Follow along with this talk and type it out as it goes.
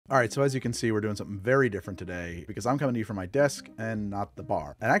All right, so as you can see, we're doing something very different today because I'm coming to you from my desk and not the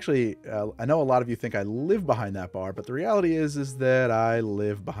bar. And actually, I know a lot of you think I live behind that bar, but the reality is that I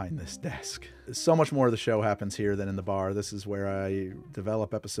live behind this desk. So much more of the show happens here than in the bar. This is where I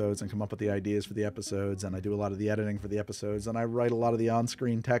develop episodes and come up with the ideas for the episodes, and I do a lot of the editing for the episodes, and I write a lot of the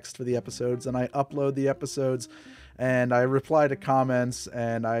on-screen text for the episodes, and I upload the episodes, and I reply to comments,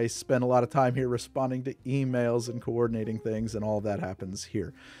 and I spend a lot of time here responding to emails and coordinating things, and all of that happens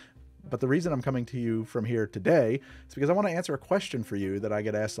here. But the reason I'm coming to you from here today is because I want to answer a question for you that I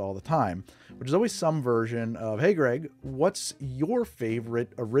get asked all the time, which is always some version of, hey Greg, what's your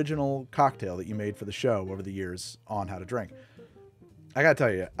favorite original cocktail that you made for the show over the years on How to Drink? I gotta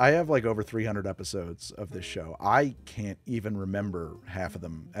tell you, I have like over 300 episodes of this show. I can't even remember half of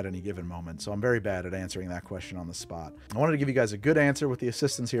them at any given moment, so I'm very bad at answering that question on the spot. I wanted to give you guys a good answer with the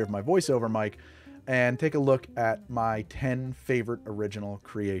assistance here of my voiceover mic, and take a look at my 10 favorite original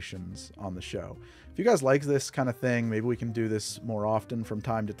creations on the show. If you guys like this kind of thing, maybe we can do this more often from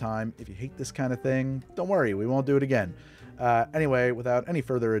time to time. If you hate this kind of thing, don't worry, we won't do it again. Anyway, without any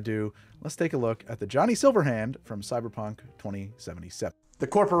further ado, let's take a look at the Johnny Silverhand from Cyberpunk 2077. The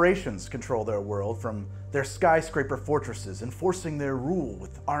corporations control their world from their skyscraper fortresses, enforcing their rule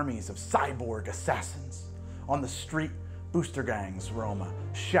with armies of cyborg assassins. On the street, booster gangs roam a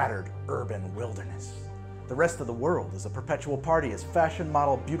shattered urban wilderness. The rest of the world is a perpetual party as fashion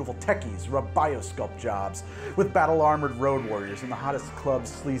model beautiful techies rub biosculpt jobs with battle-armored road warriors in the hottest clubs,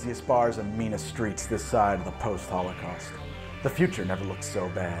 sleaziest bars, and meanest streets this side of the post-Holocaust. The future never looked so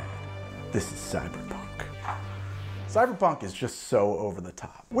bad. This is Cyberpunk. Cyberpunk is just so over the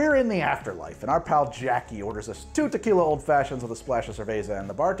top. We're in the afterlife, and our pal Jackie orders us 2 tequila old fashions with a splash of cerveza, and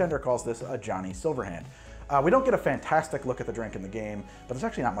the bartender calls this a Johnny Silverhand. We don't get a fantastic look at the drink in the game, but there's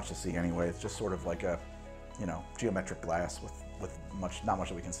actually not much to see anyway. It's just sort of like a, geometric glass with not much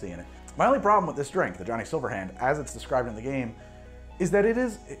that we can see in it. My only problem with this drink, the Johnny Silverhand, as it's described in the game, is that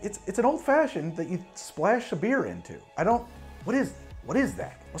it's an old fashioned that you splash a beer into. What is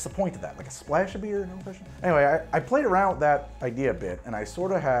that? What's the point of that? Like a splash of beer in old fashioned? Anyway, I played around with that idea a bit, and I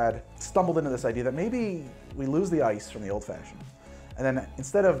sort of had stumbled into this idea that maybe we lose the ice from the old fashioned. And then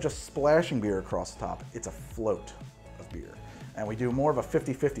instead of just splashing beer across the top, it's a float of beer. And we do more of a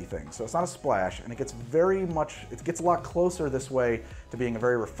 50-50 thing. So it's not a splash, and it gets a lot closer this way to being a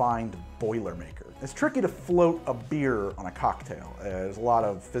very refined Boilermaker. It's tricky to float a beer on a cocktail. There's a lot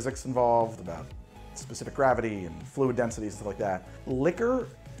of physics involved about specific gravity and fluid density and stuff like that. Liquor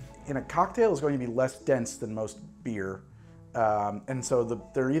in a cocktail is going to be less dense than most beer. And so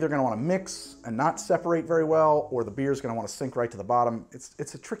they're either going to want to mix and not separate very well, or the beer is going to want to sink right to the bottom.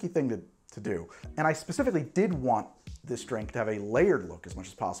 It's a tricky thing to do. And I specifically did want this drink to have a layered look as much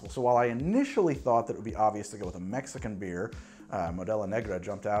as possible. So while I initially thought that it would be obvious to go with a Mexican beer, Modelo Negra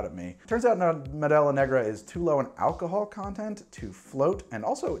jumped out at me. Turns out Modelo Negra is too low in alcohol content to float, and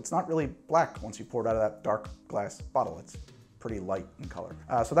also it's not really black once you pour it out of that dark glass bottle. It's pretty light in color.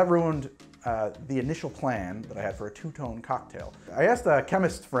 So that ruined the initial plan that I had for a two-tone cocktail. I asked a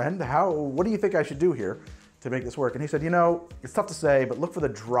chemist friend, what do you think I should do here to make this work? And he said, it's tough to say, but look for the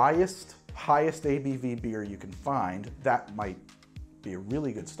driest, highest ABV beer you can find. That might be a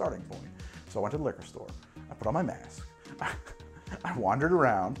really good starting point. So I went to the liquor store. I put on my mask. I wandered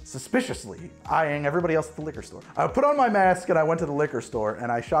around, suspiciously eyeing everybody else at the liquor store. I put on my mask and I went to the liquor store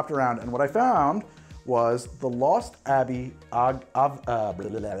and I shopped around, and what I found was the Last Abbey Agave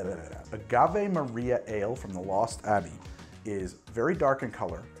Maria Ale from the Last Abbey. Is very dark in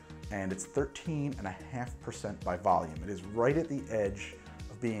color, and it's 13.5% by volume. It is right at the edge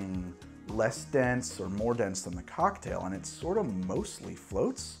of being less dense or more dense than the cocktail, and it sort of mostly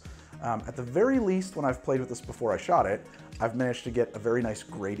floats. At the very least, when I've played with this before I shot it, I've managed to get a very nice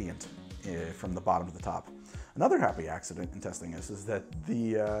gradient from the bottom to the top. Another happy accident in testing this is that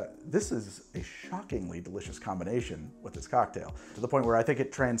this is a shockingly delicious combination with this cocktail, to the point where I think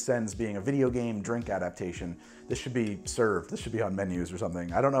it transcends being a video game drink adaptation. This should be served. This should be on menus or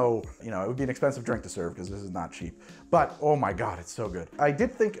something. I don't know, it would be an expensive drink to serve because this is not cheap. But oh my God, it's so good. I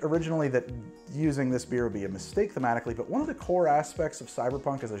did think originally that using this beer would be a mistake thematically, but one of the core aspects of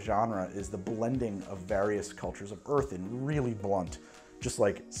cyberpunk as a genre is the blending of various cultures of Earth in really blunt, just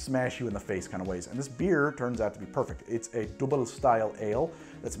like smash you in the face kind of ways. And this beer turns out to be perfect. It's a double style ale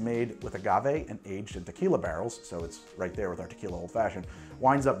that's made with agave and aged in tequila barrels, so it's right there with our tequila old fashioned.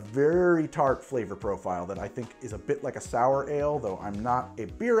 Winds up very tart flavor profile that I think is a bit like a sour ale, though I'm not a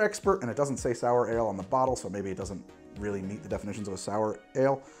beer expert and it doesn't say sour ale on the bottle, so maybe it doesn't really meet the definitions of a sour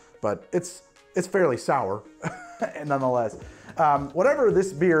ale, but it's fairly sour nonetheless. Whatever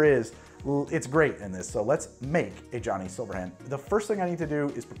this beer is, It's great in this, so let's make a Johnny Silverhand. The first thing I need to do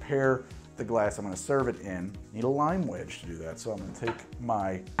is prepare the glass I'm gonna serve it in. I need a lime wedge to do that, so I'm gonna take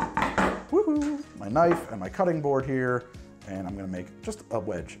my, my knife and my cutting board here, and I'm gonna make just a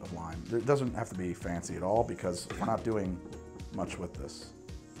wedge of lime. It doesn't have to be fancy at all because we're not doing much with this.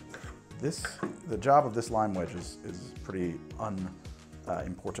 The job of this lime wedge is pretty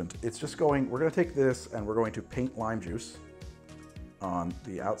unimportant. It's just we're gonna take this and we're going to paint lime juice on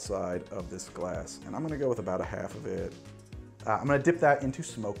the outside of this glass. And I'm gonna go with about a half of it. I'm gonna dip that into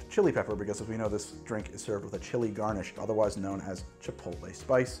smoked chili pepper because as we know, this drink is served with a chili garnish, otherwise known as chipotle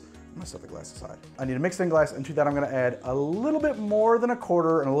spice. I'm gonna set the glass aside. I need a mixing glass, and to that I'm gonna add a little bit more than a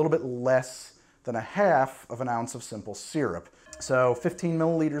quarter and a little bit less than a half of an ounce of simple syrup. So 15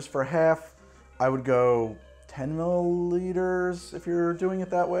 milliliters for half. I would go 10 milliliters if you're doing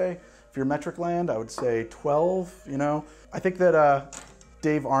it that way. If you're metric land, I would say 12, you know. I think that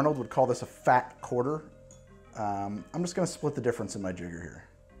Dave Arnold would call this a fat quarter. I'm just gonna split the difference in my jigger here,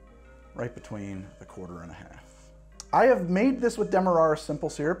 right between the quarter and a half. I have made this with Demerara simple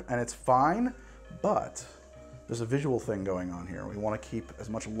syrup and it's fine, but there's a visual thing going on here. We wanna keep as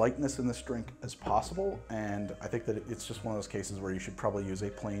much lightness in this drink as possible, and I think that it's just one of those cases where you should probably use a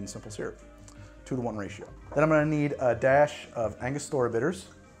plain simple syrup, 2-to-1 ratio. Then I'm gonna need a dash of Angostura bitters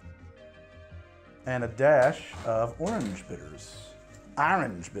and a dash of orange bitters.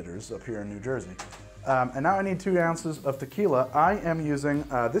 Orange bitters up here in New Jersey. And now I need 2 ounces of tequila. I am using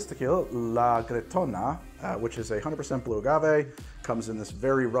this tequila, La Gretona, which is 100% blue agave. Comes in this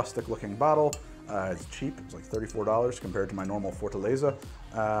very rustic looking bottle. It's cheap, it's like $34 compared to my normal Fortaleza.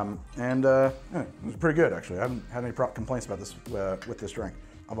 Yeah, it was pretty good actually. I haven't had any complaints about this with this drink.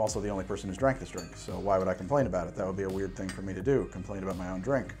 I'm also the only person who's drank this drink, so why would I complain about it? That would be a weird thing for me to do, complain about my own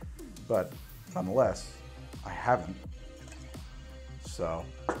drink. But nonetheless, I haven't. So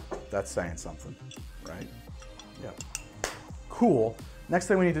that's saying something, right? Yeah. Cool. Next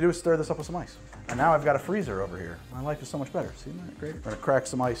thing we need to do is stir this up with some ice. And now I've got a freezer over here. My life is so much better. See that? Great. We're gonna crack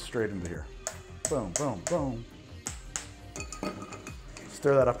some ice straight into here. Boom, boom, boom.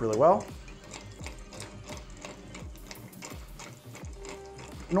 Stir that up really well.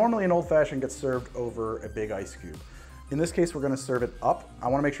 Normally an old fashioned gets served over a big ice cube. In this case, we're gonna serve it up. I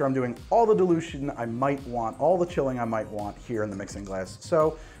wanna make sure I'm doing all the dilution I might want, all the chilling I might want here in the mixing glass.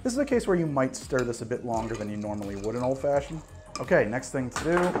 So this is a case where you might stir this a bit longer than you normally would in old fashioned. Okay, next thing to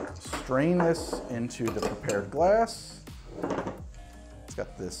do, strain this into the prepared glass. It's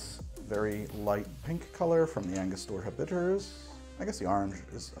got this very light pink color from the Angostura bitters. I guess the orange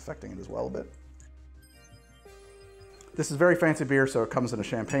is affecting it as well a bit. This is very fancy beer, so it comes in a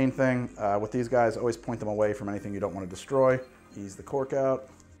champagne thing. With these guys, always point them away from anything you don't want to destroy. Ease the cork out.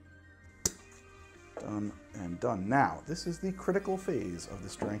 Done and done. Now, this is the critical phase of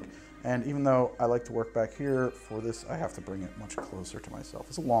this drink. And even though I like to work back here for this, I have to bring it much closer to myself.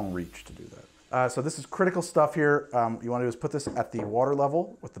 It's a long reach to do that. So this is critical stuff here. What you want to do is put this at the water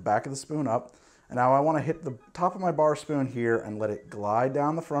level with the back of the spoon up. And now I want to hit the top of my bar spoon here and let it glide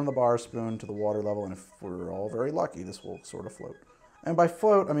down the front of the bar spoon to the water level. And if we're all very lucky, this will sort of float. And by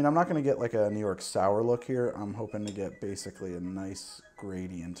float, I mean, I'm not going to get like a New York sour look here. I'm hoping to get basically a nice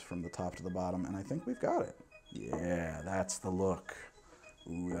gradient from the top to the bottom. And I think we've got it. Yeah, that's the look.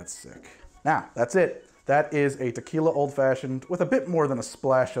 Ooh, that's sick. Now, that's it. That is a tequila old fashioned with a bit more than a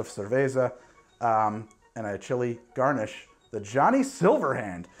splash of cerveza and a chili garnish. The Johnny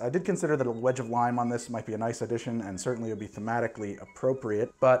Silverhand. I did consider that a wedge of lime on this might be a nice addition and certainly would be thematically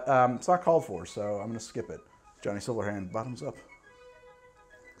appropriate, but it's not called for, so I'm gonna skip it. Johnny Silverhand, bottoms up.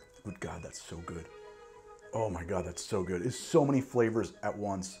 Good God, that's so good. Oh my God, that's so good. It's so many flavors at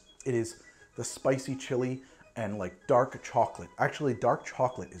once. It is the spicy chili and like dark chocolate. Actually, dark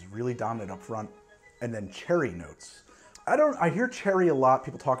chocolate is really dominant up front, and then cherry notes. I hear cherry a lot.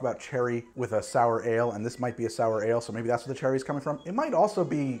 People talk about cherry with a sour ale, and this might be a sour ale, so maybe that's where the cherry is coming from. It might also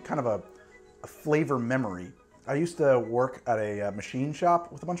be kind of a flavor memory. I used to work at a machine shop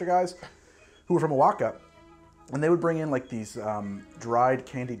with a bunch of guys who were from Oaxaca, and they would bring in like these dried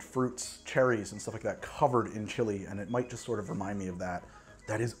candied fruits, cherries and stuff like that covered in chili, and it might just sort of remind me of that.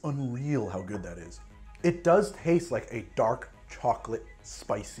 That is unreal how good that is. It does taste like a dark chocolate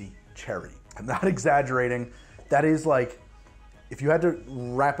spicy cherry. I'm not exaggerating. That is like, if you had to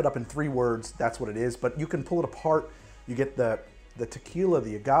wrap it up in 3 words, that's what it is. But you can pull it apart. You get the tequila,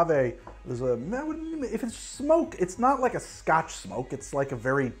 the agave. If it's smoke, it's not like a Scotch smoke. It's like a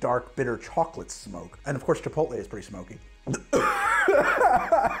very dark, bitter chocolate smoke. And of course, chipotle is pretty smoky.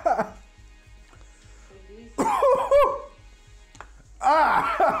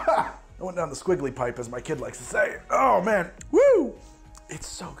 I went down the squiggly pipe, as my kid likes to say. Oh man, woo! It's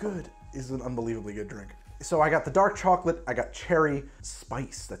so good. is an unbelievably good drink. So I got the dark chocolate, I got cherry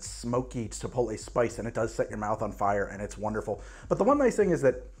spice, that smoky chipotle spice, and it does set your mouth on fire, and it's wonderful. But the one nice thing is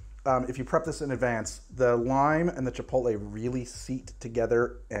that if you prep this in advance, the lime and the chipotle really seat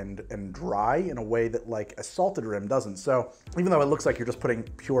together and dry in a way that like a salted rim doesn't. So even though it looks like you're just putting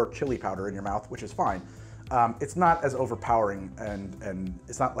pure chili powder in your mouth, which is fine, it's not as overpowering, and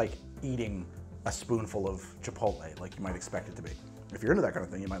it's not like eating a spoonful of chipotle like you might expect it to be. If you're into that kind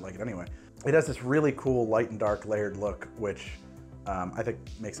of thing, you might like it anyway. It has this really cool light and dark layered look, which I think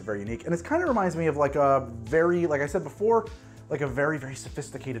makes it very unique. And it kind of reminds me of like a very, like I said before, like a very, very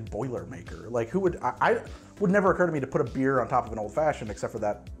sophisticated Boilermaker. Like who would, I would never occur to me to put a beer on top of an old fashioned except for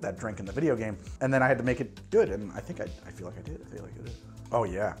that drink in the video game. And then I had to make it good. And I think I feel like I did. I feel like I did. Oh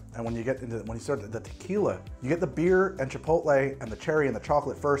yeah, and when you get into, when you start the tequila, you get the beer and chipotle and the cherry and the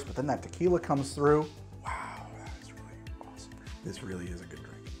chocolate first, but then that tequila comes through. Wow, that is really awesome. This really is a good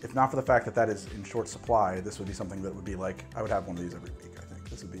drink. If not for the fact that that is in short supply, this would be something that would be like, I would have one of these every week, I think.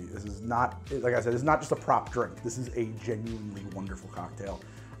 This is not, like I said, it's not just a prop drink. This is a genuinely wonderful cocktail.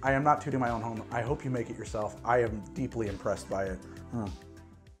 I am not tooting my own horn. I hope you make it yourself. I am deeply impressed by it.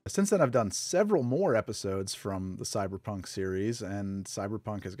 Since then, I've done several more episodes from the Cyberpunk series, and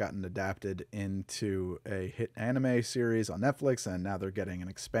Cyberpunk has gotten adapted into a hit anime series on Netflix, and now they're getting an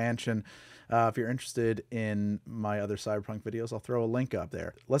expansion. If you're interested in my other Cyberpunk videos, I'll throw a link up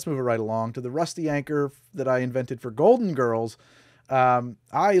there. Let's move it right along to the Rusty Anchor that I invented for Golden Girls.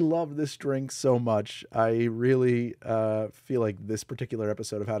 I love this drink so much. I really feel like this particular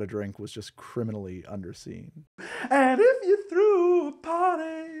episode of How to Drink was just criminally underseen. And if you threw a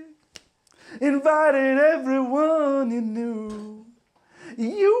party, invited everyone you knew,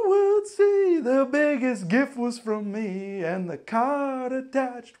 you would see the biggest gift was from me, and the card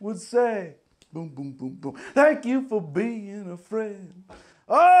attached would say, boom, boom, boom, boom, thank you for being a friend.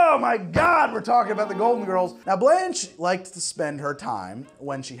 Oh my God, we're talking about the Golden Girls. Now, Blanche liked to spend her time,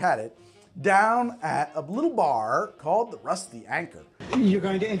 when she had it, down at a little bar called the Rusty Anchor. You're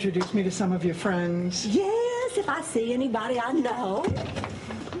going to introduce me to some of your friends? Yes, if I see anybody I know.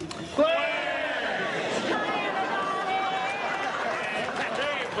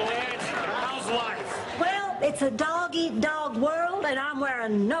 How's life? Well, it's a dog-eat-dog world, and I'm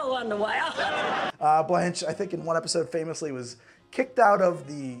wearing no underwear. Blanche, I think in one episode famously was kicked out of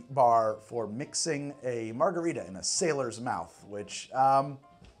the bar for mixing a margarita in a sailor's mouth, which, I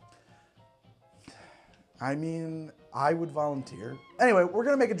mean, I would volunteer. Anyway, we're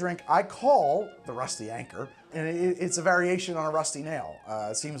gonna make a drink I call the Rusty Anchor, and it's a variation on a rusty nail.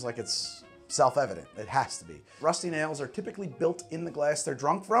 It seems like it's self-evident. It has to be. Rusty nails are typically built in the glass they're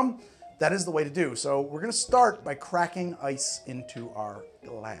drunk from. That is the way to do. So we're gonna start by cracking ice into our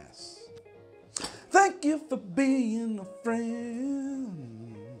glass. Thank you for being a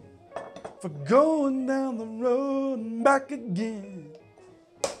friend, for going down the road and back again.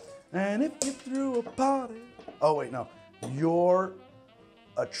 And if you threw a party, oh wait, no, you're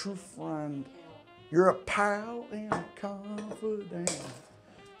a true friend. You're a pal and a confidant.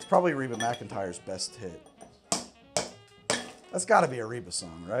 It's probably Reba McEntire's best hit. That's gotta be a Reba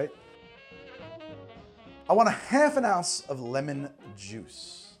song, right? I want a half an ounce of lemon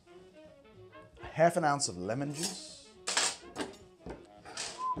juice. Half an ounce of lemon juice.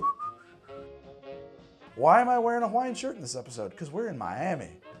 Why am I wearing a Hawaiian shirt in this episode? Because we're in Miami.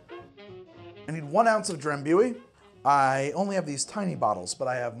 I need 1 ounce of Drambuie. I only have these tiny bottles, but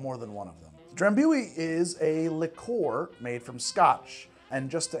I have more than one of them. Drambuie is a liqueur made from Scotch. And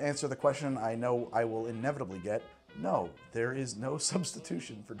just to answer the question I know I will inevitably get, no, there is no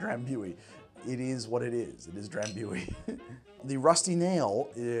substitution for Drambuie. It is what it is. It is Drambuie. The rusty nail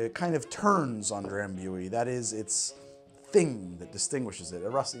kind of turns on Drambuie. That is its thing that distinguishes it. A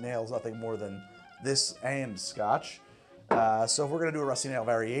rusty nail is nothing more than this and Scotch. So if we're gonna do a rusty nail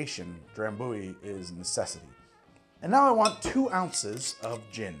variation, Drambuie is a necessity. And now I want 2 ounces of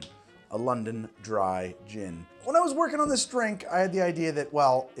gin, a London dry gin. When I was working on this drink, I had the idea that,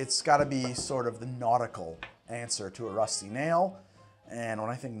 well, it's gotta be sort of the nautical answer to a rusty nail. And when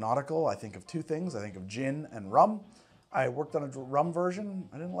I think nautical, I think of 2 things. I think of gin and rum. I worked on a rum version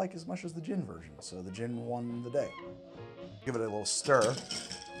I didn't like as much as the gin version, so the gin won the day. Give it a little stir.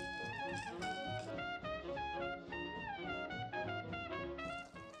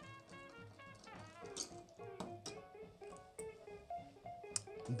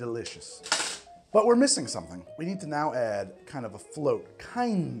 Delicious. But we're missing something. We need to now add kind of a float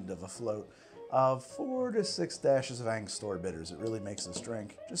of 4 to 6 dashes of Ango Bitters. It really makes this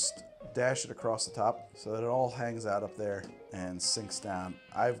drink. Just dash it across the top so that it all hangs out up there and sinks down.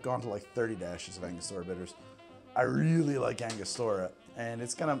 I've gone to like 30 dashes of Ango Bitters. I really like Angostura. and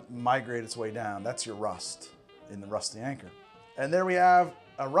it's gonna migrate its way down. That's your rust in the Rusty Anchor. And there we have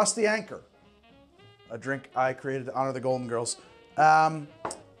a Rusty Anchor, a drink I created to honor the Golden Girls.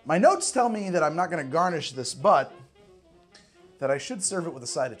 My notes tell me that I'm not gonna garnish this, but that I should serve it with a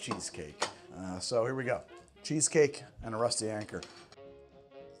side of cheesecake. So here we go. Cheesecake and a Rusty Anchor.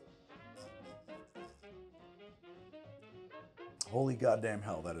 Holy goddamn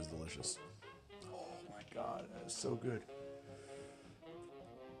hell, that is delicious. Oh my God, that is so good.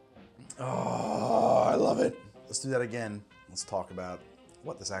 Oh, I love it. Let's do that again. Let's talk about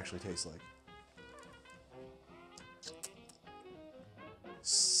what this actually tastes like.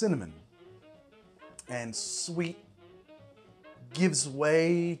 Cinnamon and sweet gives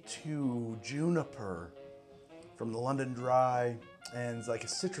way to juniper from the London Dry, and like a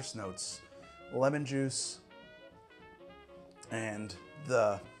citrus notes, lemon juice, and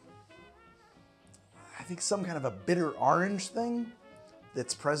I think some kind of a bitter orange thing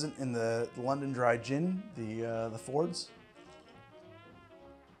that's present in the London Dry gin, the Fords.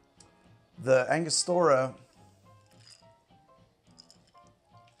 The Angostura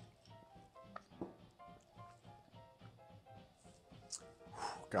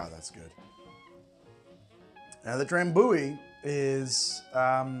God, that's good. Now the Drambuie is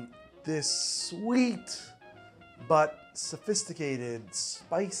this sweet but sophisticated,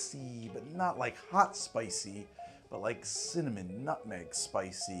 spicy, but not like hot spicy, but like cinnamon, nutmeg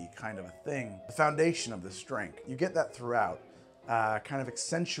spicy kind of a thing. The foundation of this drink, you get that throughout, kind of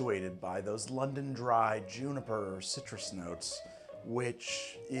accentuated by those London Dry juniper citrus notes,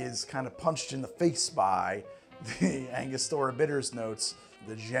 which is kind of punched in the face by the Angostura Bitters notes,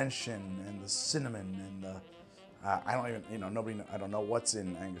 the gentian and the cinnamon and the, I don't even, I don't know what's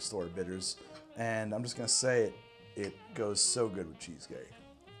in Angostura Bitters, and I'm just gonna say it goes so good with cheesecake.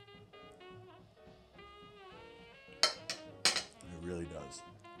 It really does.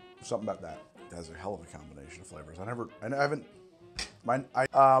 Something about that. It has a hell of a combination of flavors.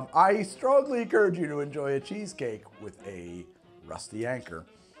 I strongly encourage you to enjoy a cheesecake with a Rusty Anchor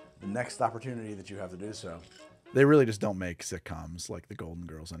the next opportunity that you have to do so. They really just don't make sitcoms like The Golden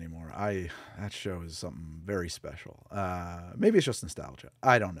Girls anymore. That show is something very special. Maybe it's just nostalgia.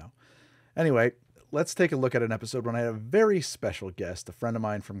 I don't know. Anyway, let's take a look at an episode when I had a very special guest, a friend of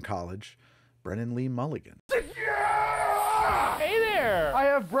mine from college, Brennan Lee Mulligan. Yeah! Hey there! I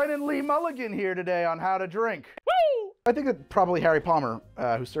have Brennan Lee Mulligan here today on How to Drink. Woo! I think that probably Harry Palmer,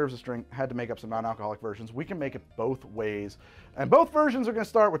 who serves this drink, had to make up some non-alcoholic versions. We can make it both ways. And both versions are going to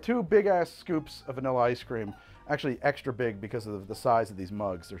start with 2 big-ass scoops of vanilla ice cream. Actually extra big because of the size of these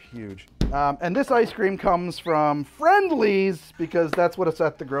mugs. They're huge. And this ice cream comes from Friendly's because that's what it's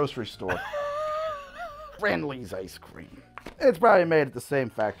at the grocery store. Friendly's ice cream. It's probably made at the same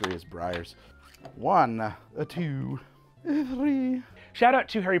factory as Breyers. 1, 2, 3. Shout out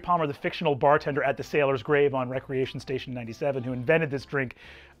to Harry Palmer, the fictional bartender at the Sailor's Grave on Recreation Station 97, who invented this drink.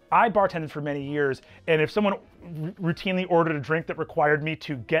 I bartended for many years, and if someone routinely ordered a drink that required me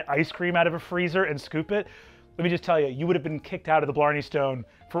to get ice cream out of a freezer and scoop it, let me just tell you, you would have been kicked out of the Blarney Stone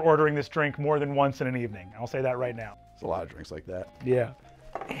for ordering this drink more than once in an evening. I'll say that right now. There's a lot of drinks like that. Yeah.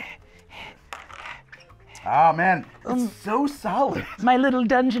 Oh man, it's so solid. My little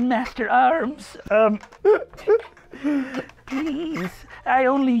dungeon master arms. Please, I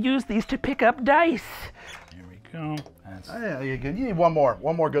only use these to pick up dice. Here we go. Yeah, you're good. You need one more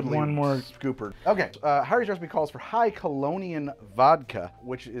good lead. One more scooper. Okay, Harry's recipe calls for high colonian vodka,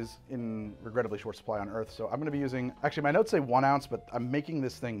 which is in regrettably short supply on Earth. So I'm going to be using, actually my notes say 1 ounce, but I'm making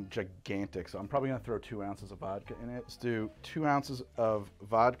this thing gigantic. So I'm probably going to throw 2 ounces of vodka in it. Let's do 2 ounces of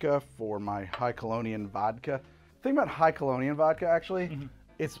vodka for my high colonian vodka. The thing about high colonian vodka, actually,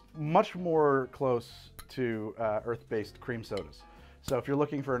 it's much more close to earth-based cream sodas. So if you're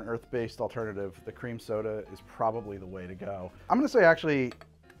looking for an earth-based alternative, the cream soda is probably the way to go. I'm gonna say actually,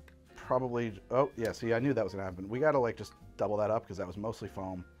 probably, oh yeah, see, I knew that was gonna happen. We gotta like just double that up because that was mostly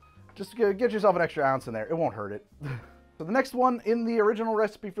foam. Just get yourself an extra ounce in there. It won't hurt it. So the next one in the original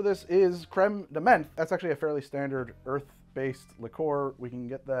recipe for this is Creme De Menthe. That's actually a fairly standard earth-based liqueur. We can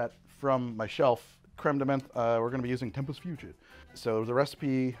get that from my shelf. Creme De Menthe, we're gonna be using Tempus Fugit. So the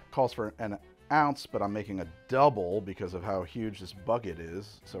recipe calls for an ounce, but I'm making a double because of how huge this bucket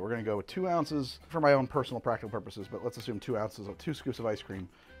is. So we're gonna go with 2 ounces for my own personal practical purposes, but let's assume 2 ounces of 2 scoops of ice cream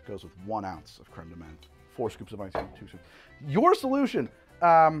goes with 1 ounce of Creme De Menthe. 4 scoops of ice cream, 2 scoops. Your solution,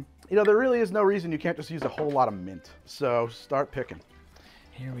 there really is no reason you can't just use a whole lot of mint. So start picking.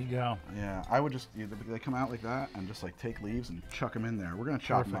 Here we go. Yeah, I would just, they come out like that and just like take leaves and chuck them in there. We're gonna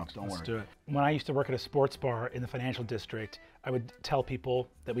chop them up, don't worry. Let's do it. When I used to work at a sports bar in the financial district, I would tell people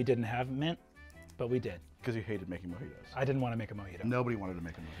that we didn't have mint, but we did. Because you hated making mojitos. I didn't want to make a mojito. Nobody wanted to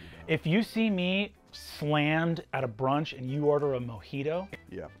make a mojito. If you see me slammed at a brunch and you order a mojito,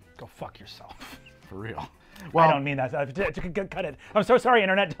 Yeah, go fuck yourself. for real. Well, I don't mean that. Cut it. I'm so sorry,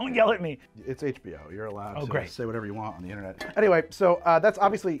 internet. Don't yell at me. It's HBO. You're allowed to great. say whatever you want on the internet. Anyway, so that's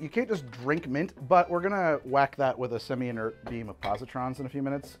obviously, you can't just drink mint, but we're going to whack that with a semi-inert beam of positrons in a few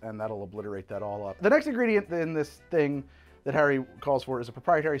minutes, and that'll obliterate that all up. The next ingredient in this thing that Harry calls for is a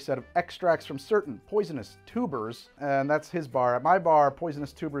proprietary set of extracts from certain poisonous tubers, and that's his bar. At my bar,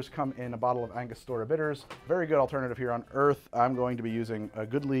 poisonous tubers come in a bottle of Angostura Bitters. Very good alternative here on Earth. I'm going to be using a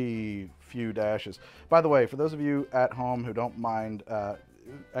goodly few dashes. By the way, for those of you at home who don't mind,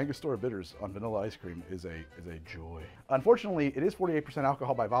 Angostura Bitters on vanilla ice cream is a joy. Unfortunately, it is 48%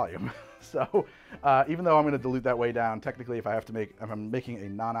 alcohol by volume. So even though I'm going to dilute that way down, technically if I'm making a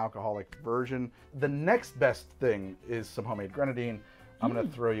non-alcoholic version, the next best thing is some homemade grenadine. I'm going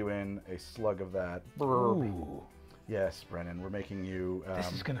to throw you in a slug of that. Ooh. Yes, Brennan, we're making you...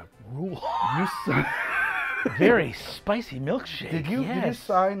 This is gonna rule. you Very spicy milkshake. Did you Yes.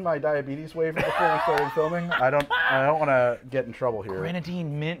 sign my diabetes waiver before we started filming? I don't want to get in trouble here.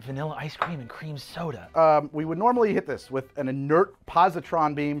 Grenadine, mint, vanilla ice cream, and cream soda. We would normally hit this with an inert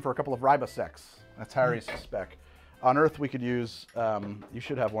positron beam for a couple of ribosecs. That's Harry's spec. On Earth, we could use, you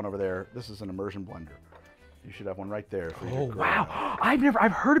should have one over there. This is an immersion blender. You should have one right there. For Oh, wow.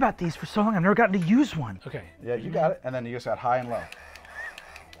 I've heard about these for so long. I've never gotten to use one. Okay. Yeah, you got it. And then you just got high and low.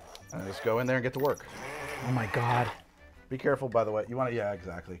 And just go in there and get to work. Oh my God. Be careful, by the way. You want to, yeah,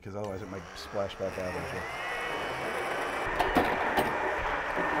 exactly, because otherwise it might splash back out into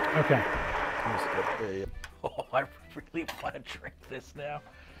Okay. Oh, I really want to drink this now.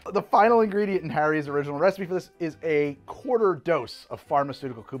 The final ingredient in Harry's original recipe for this is a quarter dose of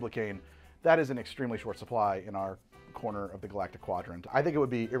pharmaceutical kublacaine. That is an extremely short supply in our corner of the galactic quadrant. I think it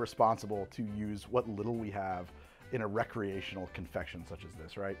would be irresponsible to use what little we have in a recreational confection such as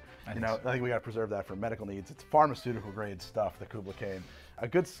this, right? I think we got to preserve that for medical needs. It's pharmaceutical grade stuff, the kublacaine. A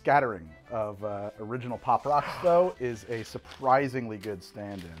good scattering of original Pop Rocks, though, is a surprisingly good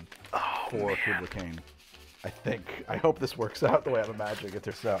stand-in for kublacaine. I hope this works out the way I'm imagining it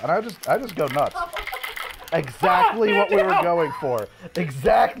to. So, and I just go nuts. Exactly what we were going for.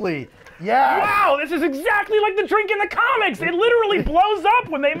 Exactly. Yeah. Wow, this is exactly like the drink in the comics. It literally blows up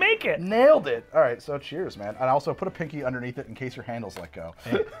when they make it. Nailed it. All right, so cheers, man. And also put a pinky underneath it in case your handles let go.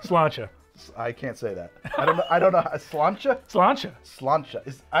 Hey, slancha. I can't say that. I don't know. Slancha? Slancha. Slancha.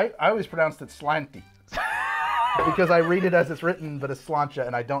 I always pronounced it slanty. Because I read it as it's written, but it's slancha,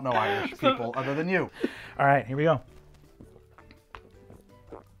 and I don't know Irish people other than you. All right, here we go.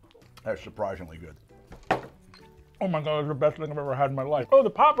 That's surprisingly good. Oh my God, it's the best thing I've ever had in my life. Oh, the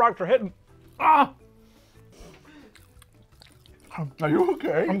Pop Rocks are hitting. Ah! Are you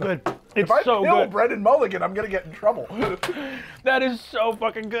okay? I'm good. If It's I so kill good. Brendan Mulligan, I'm going to get in trouble. That is so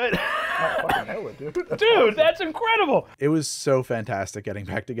fucking good. Fucking hell, dude. Dude, that's incredible. It was so fantastic getting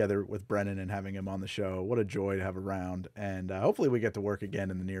back together with Brennan and having him on the show. What a joy to have around. And hopefully we get to work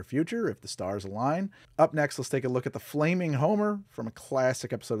again in the near future if the stars align. Up next, let's take a look at the Flaming Homer from a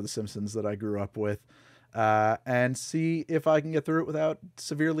classic episode of The Simpsons that I grew up with. And see if I can get through it without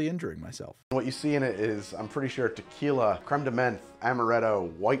severely injuring myself. What you see in it is, I'm pretty sure, tequila, creme de menthe, amaretto,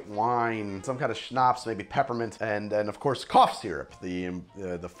 white wine, some kind of schnapps, maybe peppermint, and of course cough syrup,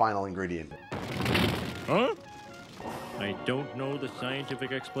 the final ingredient. Huh? I don't know the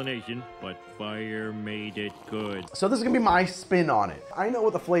scientific explanation, but fire made it good. So this is gonna be my spin on it. I know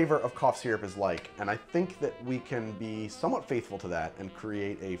what the flavor of cough syrup is like, and I think that we can be somewhat faithful to that and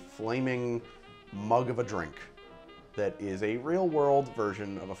create a flaming mug of a drink that is a real-world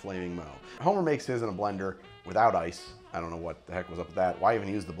version of a Flaming Mo. Homer makes his in a blender without ice. I don't know what the heck was up with that. Why even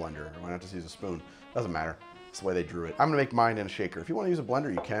use the blender? Why not just use a spoon? Doesn't matter. That's the way they drew it. I'm gonna make mine in a shaker. If you want to use a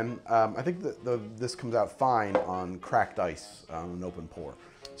blender, you can. I think that this comes out fine on cracked ice on an open pour.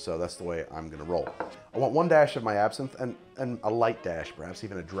 So that's the way I'm gonna roll. I want 1 dash of my absinthe and a light dash, perhaps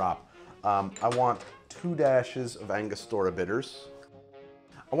even a drop. I want 2 dashes of Angostura Bitters.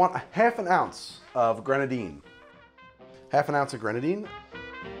 I want a ½ an ounce of grenadine. ½ an ounce of grenadine.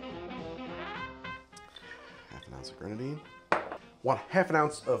 ½ an ounce of grenadine. Want ½ an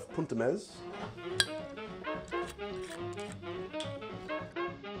ounce of Punta Mez.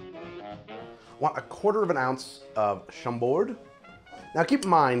 Want a ¼ of an ounce of Chambord. Now keep in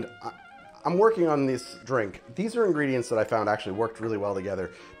mind, I'm working on this drink. These are ingredients that I found actually worked really well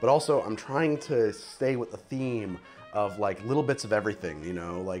together, but also I'm trying to stay with the theme of like little bits of everything, you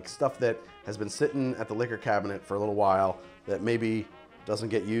know, like stuff that has been sitting at the liquor cabinet for a little while that maybe doesn't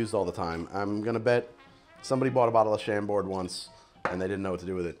get used all the time. I'm gonna bet somebody bought a bottle of Chambord once and they didn't know what to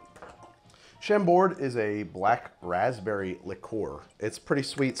do with it. Chambord is a black raspberry liqueur. It's pretty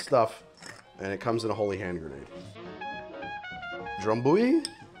sweet stuff, and it comes in a holy hand grenade. Drambuie,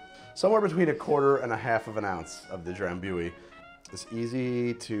 somewhere between 1/4 and 1/2 of an ounce of the Drambuie. It's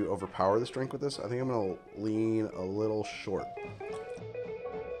easy to overpower this drink with this. I think I'm gonna lean a little short.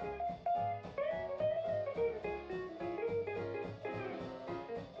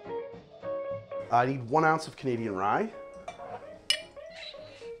 I need 1 ounce of Canadian rye.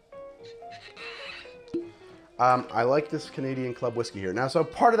 I like this Canadian Club whiskey here. Now, so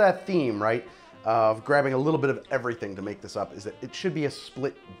part of that theme, right, of grabbing a little bit of everything to make this up is that it should be a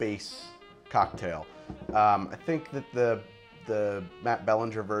split base cocktail. I think that the Matt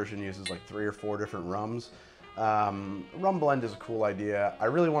Bellinger version uses like 3 or 4 different rums. Rum blend is a cool idea. I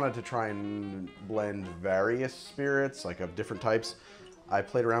really wanted to try and blend various spirits, like of different types. I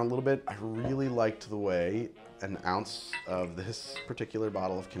played around a little bit. I really liked the way 1 ounce of this particular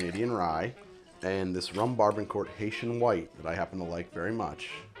bottle of Canadian rye and this rum Barbancourt Haitian white that I happen to like very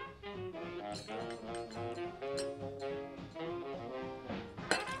much.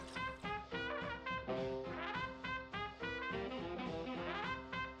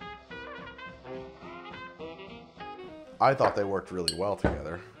 I thought they worked really well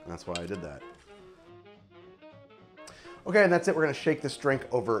together, and that's why I did that. Okay, and that's it. We're gonna shake this drink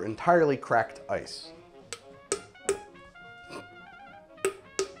over entirely cracked ice.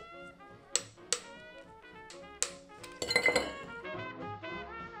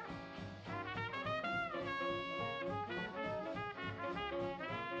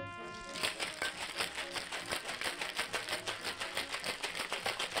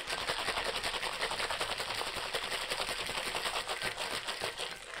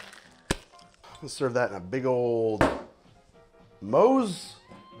 Let's serve that in a big old Moe's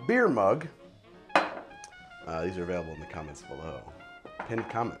beer mug. These are available in the comments below. Pinned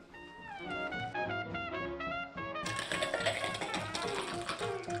comment.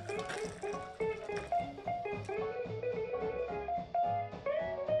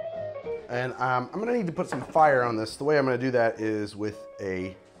 And I'm gonna need to put some fire on this. The way I'm gonna do that is with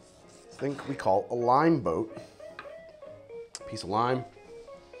a thing we call a lime boat. Piece of lime.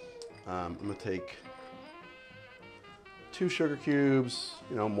 I'm gonna take 2 sugar cubes,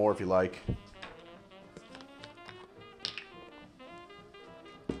 you know, more if you like.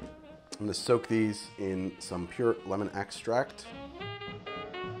 I'm gonna soak these in some pure lemon extract.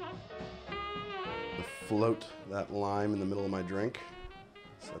 Float that lime in the middle of my drink.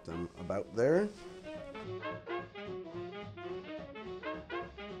 Set them about there.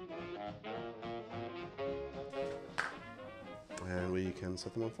 And we can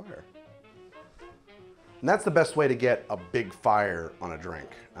set them on fire. And that's the best way to get a big fire on a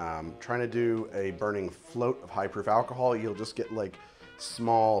drink. Trying to do a burning float of high proof alcohol, you'll just get like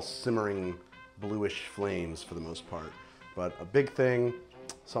small simmering bluish flames for the most part. But a big thing,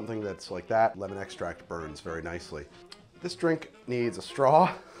 something that's like that, lemon extract burns very nicely. This drink needs a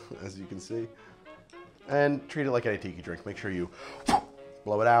straw, as you can see, and treat it like any tiki drink. Make sure you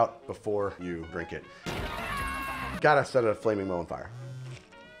blow it out before you drink it. Gotta set a flaming Moe on fire.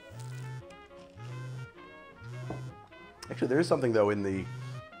 Actually, there is something though in the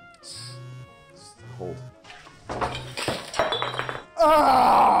hold.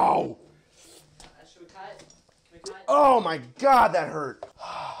 Oh! Should we cut? Can we cut? Oh my God, that hurt.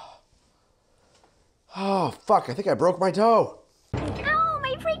 Oh fuck! I think I broke my toe. Oh,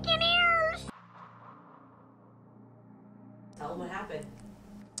 my freaking ears! Tell them what happened.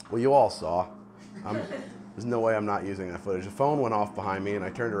 Well, you all saw. There's no way I'm not using that footage. The phone went off behind me, and I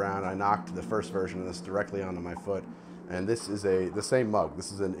turned around. I knocked the first version of this directly onto my foot. And this is the same mug.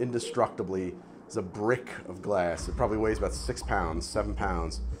 This is an indestructibly, it's a brick of glass. It probably weighs about 6 pounds, 7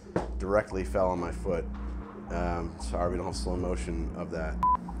 pounds. Directly fell on my foot. Sorry, we don't have slow motion of that.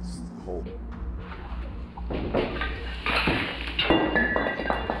 Hold.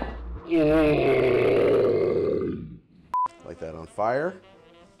 Light that on fire.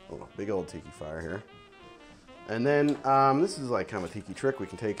 Oh, big old tiki fire here. And then this is like kind of a tiki trick. We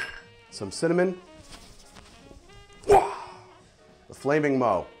can take some cinnamon. The Flaming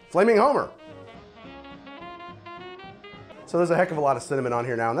Moe. Flaming Homer. So there's a heck of a lot of cinnamon on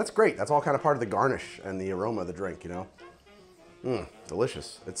here now, and that's great. That's all kind of part of the garnish and the aroma of the drink, you know?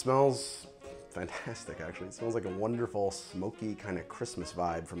 Delicious. It smells fantastic, actually. It smells like a wonderful, smoky kind of Christmas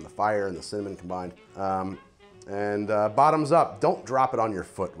vibe from the fire and the cinnamon combined. Bottoms up. Don't drop it on your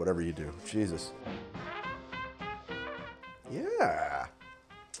foot, whatever you do. Jesus. Yeah.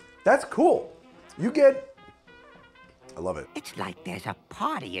 That's cool. You get... I love it. It's like there's a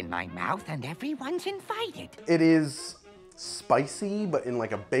party in my mouth and everyone's invited. It is spicy, but in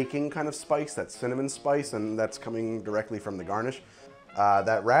like a baking kind of spice, that cinnamon spice, and that's coming directly from the garnish.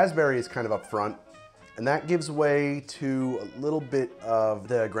 That raspberry is kind of up front, and that gives way to a little bit of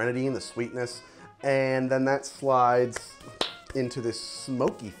the grenadine, the sweetness, and then that slides into this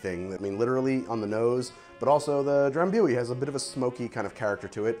smoky thing. I mean, literally on the nose, but also the Drambuie has a bit of a smoky kind of character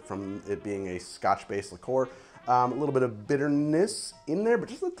to it from it being a Scotch-based liqueur. A little bit of bitterness in there, but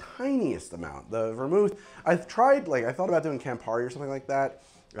just the tiniest amount. The vermouth, I've tried, like, I thought about doing Campari or something like that,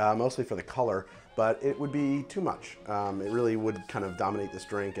 mostly for the color, but it would be too much. It really would kind of dominate this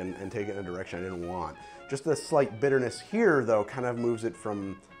drink and take it in a direction I didn't want. Just the slight bitterness here, though, kind of moves it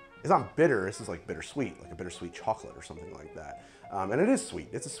from, it's not bitter, this is like bittersweet, like a bittersweet chocolate or something like that. And it is sweet.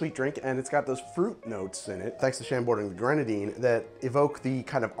 It's a sweet drink, and it's got those fruit notes in it, thanks to Chambord and the grenadine, that evoke the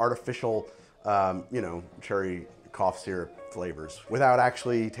kind of artificial, you know, cherry cough syrup flavors without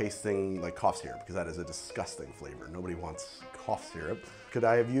actually tasting like cough syrup, because that is a disgusting flavor. Nobody wants cough syrup. Could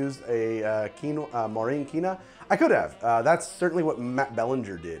I have used a Maureen quinoa? I could have. That's certainly what Matt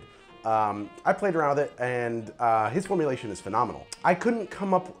Bellinger did. I played around with it, and his formulation is phenomenal. I couldn't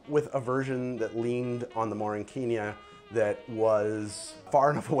come up with a version that leaned on the Maureen quinoa that was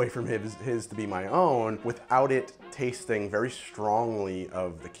far enough away from his to be my own without it tasting very strongly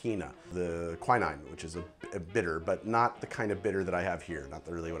of the quinoa. The quinine, which is a bitter, but not the kind of bitter that I have here, not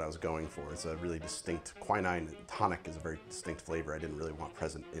really what I was going for. It's a really distinct, quinine tonic is a very distinct flavor I didn't really want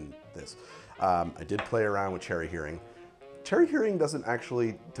present in this. I did play around with cherry hearing. Cherry hearing doesn't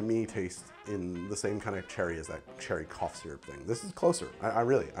actually, to me, taste in the same kind of cherry as that cherry cough syrup thing. This is closer, I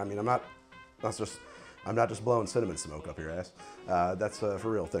mean, I'm not just blowing cinnamon smoke up your ass. That's a for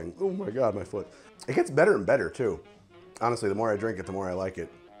real thing. Oh my God, my foot. It gets better and better too. Honestly, the more I drink it, the more I like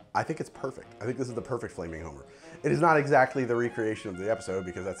it. I think it's perfect. I think this is the perfect Flaming Homer. It is not exactly the recreation of the episode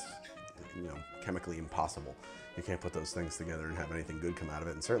because that's, you know, chemically impossible. You can't put those things together and have anything good come out of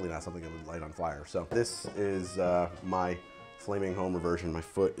it, and certainly not something that would light on fire. So this is my Flaming Homer version. My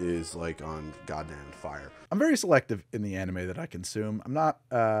foot is like on goddamn fire. I'm very selective in the anime that I consume. I'm not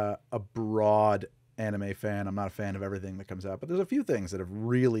a broad anime fan. I'm not a fan of everything that comes out, but there's a few things that have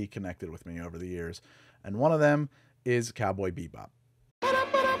really connected with me over the years, and one of them is Cowboy Bebop.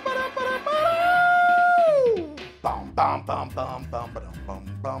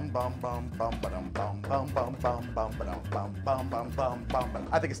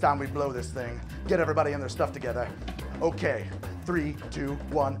 I think it's time we blow this thing. Get everybody and their stuff together. Okay, 3, 2,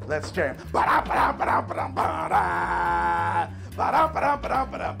 1, let's jam.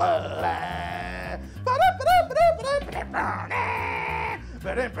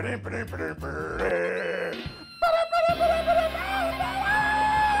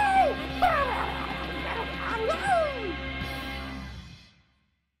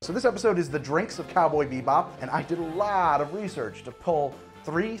 So this episode is the drinks of Cowboy Bebop, and I did a lot of research to pull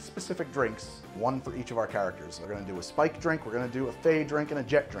 3 specific drinks, one for each of our characters. We're gonna do a Spike drink, we're gonna do a Faye drink, and a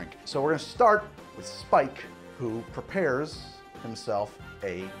Jet drink. So we're gonna start with Spike, who prepares himself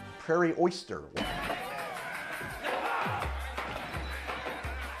a prairie oyster.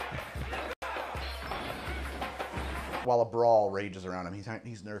 While a brawl rages around him,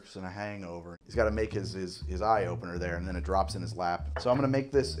 he's nursing a hangover. He's got to make his eye opener there, and then it drops in his lap. So I'm going to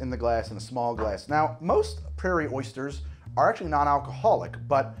make this in the glass, in a small glass. Now, most prairie oysters are actually non-alcoholic,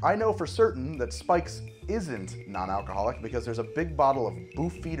 but I know for certain that Spike's isn't non-alcoholic because there's a big bottle of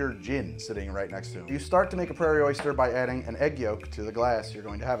Beefeater gin sitting right next to him. You start to make a prairie oyster by adding an egg yolk to the glass you're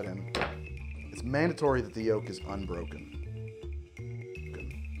going to have it in. It's mandatory that the yolk is unbroken.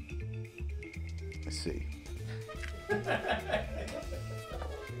 Good. I see.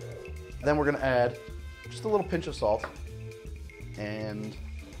 Then we're going to add just a little pinch of salt and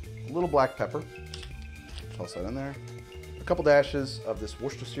a little black pepper. Toss that in there. A couple dashes of this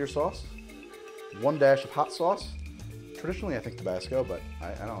Worcestershire sauce. 1 dash of hot sauce. Traditionally, I think Tabasco, but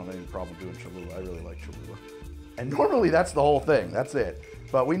I don't have any problem doing Cholula. I really like Cholula. And normally that's the whole thing. That's it.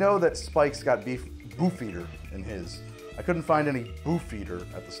 But we know that Spike's got Beefeater in his. I couldn't find any Beefeater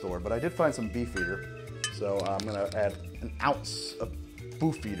at the store, but I did find some Beefeater. So I'm gonna add an ounce of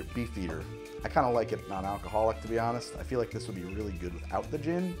Beefeater. I kind of like it non-alcoholic, to be honest. I feel like this would be really good without the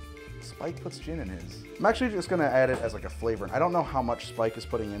gin. Spike puts gin in his. I'm actually just gonna add it as like a flavor. I don't know how much Spike is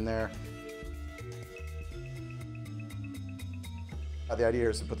putting in there. The idea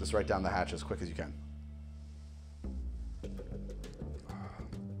is to put this right down the hatch as quick as you can.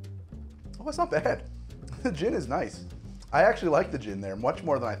 Oh, it's not bad. The gin is nice. I actually like the gin there much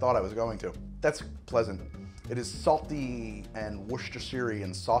more than I thought I was going to. That's pleasant. It is salty and Worcestershire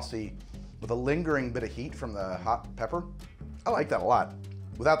and saucy with a lingering bit of heat from the hot pepper. I like that a lot.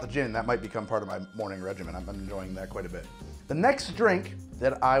 Without the gin, that might become part of my morning regimen. I'm enjoying that quite a bit. The next drink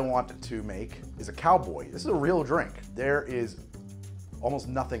that I want to make is a cowboy. This is a real drink. There is almost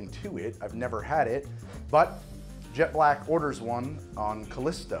nothing to it. I've never had it, but Jet Black orders one on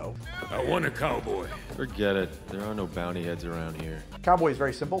Callisto. I want a cowboy. Forget it. There are no bounty heads around here. Cowboy is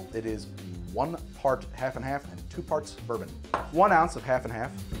very simple. It is 1 part half and half and 2 parts bourbon. 1 ounce of half and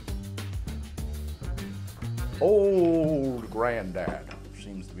half. Old Granddad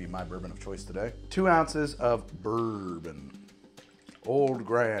seems to be my bourbon of choice today. 2 ounces of bourbon. Old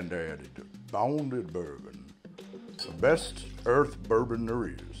Granddad bounded bourbon. The best earth bourbon there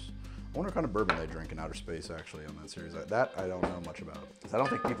is. I wonder what kind of bourbon they drink in outer space, actually, on that series. That I don't know much about. I don't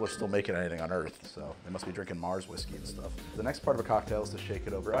think people are still making anything on Earth, so they must be drinking Mars whiskey and stuff. The next part of a cocktail is to shake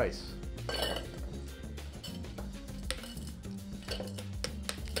it over ice.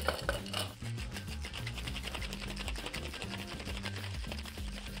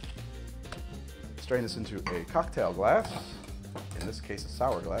 Strain this into a cocktail glass. In this case, a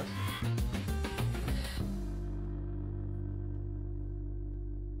sour glass.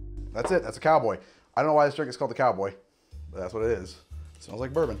 That's it, that's a cowboy. I don't know why this drink is called the cowboy, but that's what it is. It smells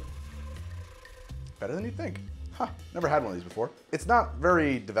like bourbon. Better than you'd think. Huh, never had one of these before. It's not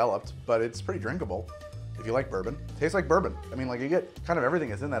very developed, but it's pretty drinkable if you like bourbon. Tastes like bourbon. I mean, like, you get kind of everything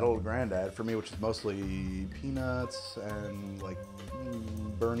that's in that Old Granddad for me, which is mostly peanuts and like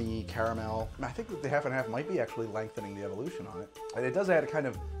burny caramel. I think that the half and half might be actually lengthening the evolution on it. And it does add a kind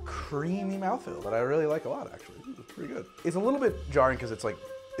of creamy mouthfeel that I really like a lot, actually. It's pretty good. It's a little bit jarring because it's like,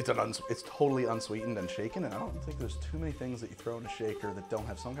 it's totally unsweetened and shaken, and I don't think there's too many things that you throw in a shaker that don't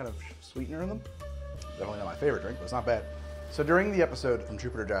have some kind of sweetener in them. Definitely not my favorite drink, but it's not bad. So during the episode from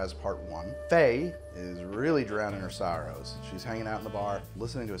Jupiter Jazz Part 1, Faye is really drowning her sorrows. She's hanging out in the bar,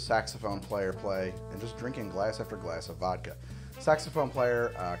 listening to a saxophone player play, and just drinking glass after glass of vodka. Saxophone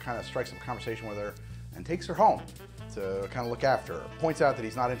player kind of strikes up a conversation with her and takes her home to kind of look after her. Points out that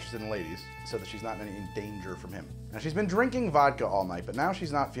he's not interested in ladies, so that she's not in any danger from him. Now, she's been drinking vodka all night, but now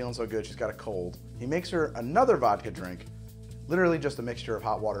she's not feeling so good. She's got a cold. He makes her another vodka drink, literally just a mixture of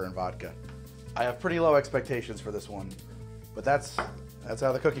hot water and vodka. I have pretty low expectations for this one, but that's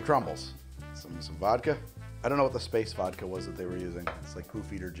how the cookie crumbles. Some vodka. I don't know what the space vodka was that they were using. It's like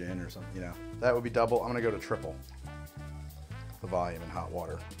Poof Eater gin or something, you know. That would be double. I'm gonna go to triple the volume in hot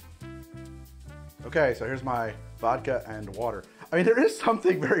water. Okay, so here's my vodka and water. I mean, there is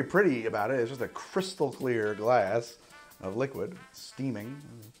something very pretty about it. It's just a crystal clear glass of liquid, steaming.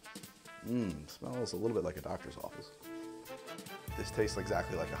 Smells a little bit like a doctor's office. This tastes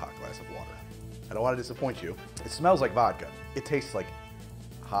exactly like a hot glass of water. I don't want to disappoint you. It smells like vodka. It tastes like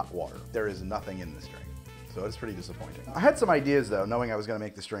hot water. There is nothing in this drink, so it's pretty disappointing. I had some ideas, though, knowing I was going to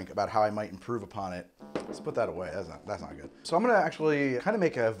make this drink, about how I might improve upon it. Let's put that away. That's not good. So I'm gonna actually kind of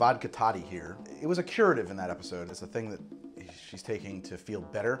make a vodka toddy here. It was a curative in that episode. It's a thing that she's taking to feel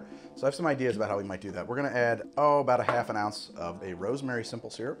better. So I have some ideas about how we might do that. We're gonna add, about a half an ounce of a rosemary simple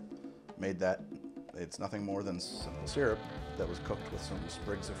syrup. Made that. It's nothing more than simple syrup that was cooked with some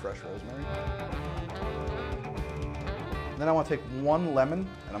sprigs of fresh rosemary. And then I want to take 1 lemon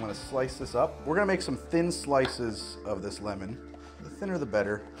and I'm gonna slice this up. We're gonna make some thin slices of this lemon. The thinner the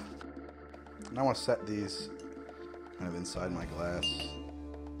better. And I want to set these kind of inside my glass.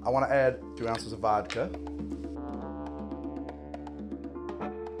 I want to add 2 ounces of vodka.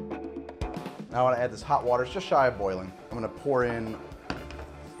 Now I want to add this hot water. It's just shy of boiling. I'm going to pour in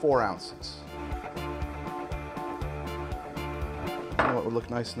 4 ounces. You know what would look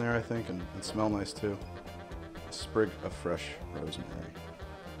nice in there, I think, and smell nice too? A sprig of fresh rosemary.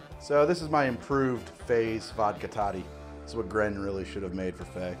 So this is my improved Faye's vodka toddy. This is what Gren really should have made for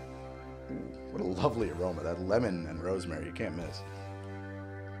Faye. What a lovely aroma, that lemon and rosemary, you can't miss.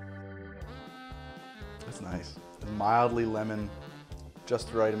 That's nice. Mildly lemon, just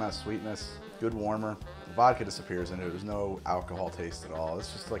the right amount of sweetness, good warmer. The vodka disappears in it, there's no alcohol taste at all.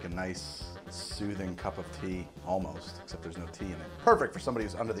 It's just like a nice, soothing cup of tea, almost, except there's no tea in it. Perfect for somebody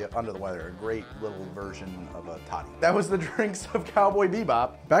who's under the weather, a great little version of a toddy. That was the drinks of Cowboy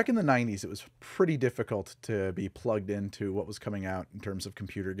Bebop. Back in the 90s, it was pretty difficult to be plugged into what was coming out in terms of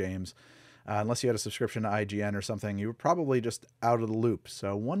computer games. Unless you had a subscription to IGN or something, you were probably just out of the loop.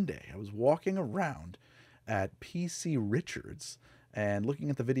 So one day I was walking around at PC Richards and looking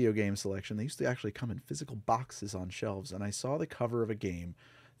at the video game selection. They used to actually come in physical boxes on shelves, and I saw the cover of a game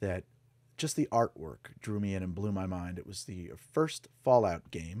that just the artwork drew me in and blew my mind. It was the first Fallout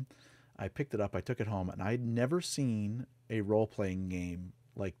game. I picked it up, I took it home, and I'd never seen a role-playing game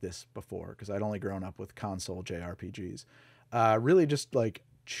like this before because I'd only grown up with console JRPGs. Really just like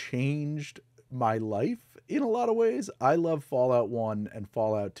changed my life in a lot of ways. I love Fallout 1 and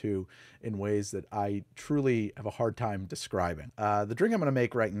Fallout 2 in ways that I truly have a hard time describing. The drink I'm going to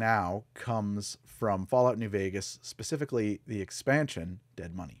make right now comes from Fallout New Vegas, specifically the expansion,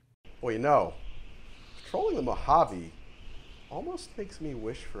 Dead Money. Well, you know, trolling the Mojave almost makes me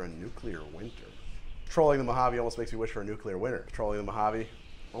wish for a nuclear winter. Trolling the Mojave almost makes me wish for a nuclear winter. Trolling the Mojave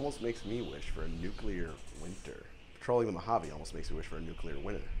almost makes me wish for a nuclear winter. Patrolling the Mojave almost makes me wish for a nuclear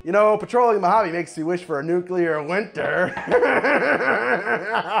winter. You know, patrolling the Mojave makes you wish for a nuclear winter.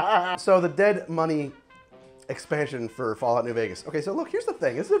 So the Dead Money expansion for Fallout New Vegas. Okay, so look, here's the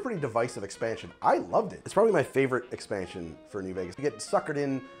thing. This is a pretty divisive expansion. I loved it. It's probably my favorite expansion for New Vegas. You get suckered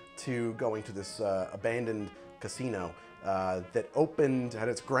in to going to this abandoned casino that opened, had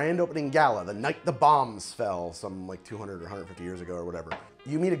its grand opening gala the night the bombs fell, some like 200 or 150 years ago or whatever.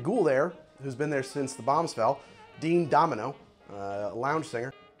 You meet a ghoul there who's been there since the bombs fell, Dean Domino, a lounge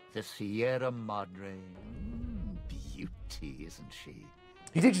singer. The Sierra Madre, beauty, isn't she?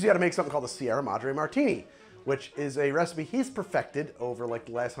 He teaches you how to make something called the Sierra Madre Martini, which is a recipe he's perfected over like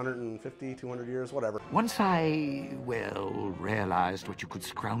the last 150, 200 years, whatever. Once I, well, realized what you could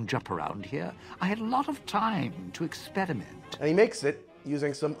scrounge up around here, I had a lot of time to experiment. And he makes it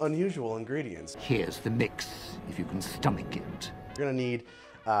using some unusual ingredients. Here's the mix, if you can stomach it. You're gonna need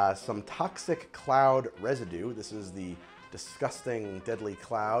some toxic cloud residue. This is the disgusting, deadly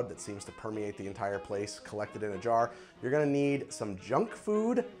cloud that seems to permeate the entire place, collected in a jar. You're gonna need some junk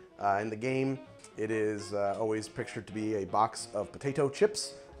food. In the game, it is always pictured to be a box of potato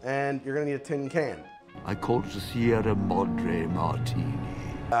chips, and you're gonna need a tin can. I call it a Sierra Madre Martini.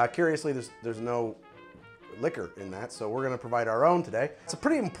 Curiously, there's no liquor in that, so we're gonna provide our own today. It's a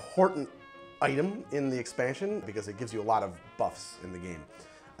pretty important item in the expansion because it gives you a lot of buffs in the game.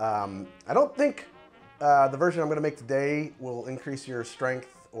 I don't think the version I'm going to make today will increase your strength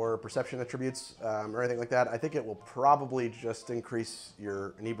or perception attributes or anything like that. I think it will probably just increase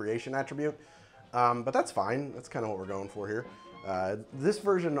your inebriation attribute, but that's fine. That's kind of what we're going for here. This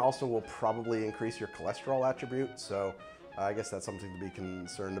version also will probably increase your cholesterol attribute, so I guess that's something to be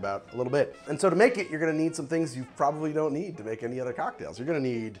concerned about a little bit. And so to make it, you're going to need some things you probably don't need to make any other cocktails. You're going to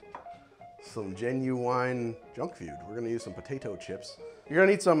need some genuine junk food. We're going to use some potato chips. You're going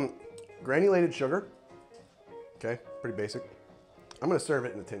to need some granulated sugar. Okay, pretty basic. I'm going to serve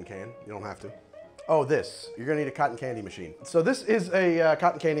it in a tin can. You don't have to. Oh, this. You're going to need a cotton candy machine. So this is a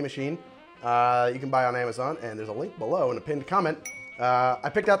cotton candy machine you can buy on Amazon, and there's a link below in a pinned comment. I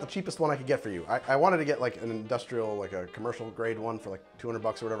picked out the cheapest one I could get for you. I wanted to get like an industrial, like a commercial grade one for like 200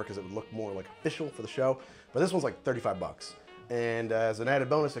 bucks or whatever because it would look more like official for the show. But this one's like 35 bucks. And as an added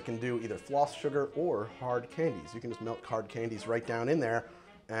bonus, it can do either floss sugar or hard candies. You can just melt hard candies right down in there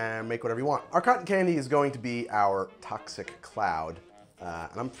and make whatever you want. Our cotton candy is going to be our toxic cloud.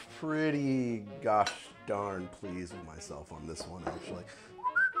 And I'm pretty gosh darn pleased with myself on this one, actually.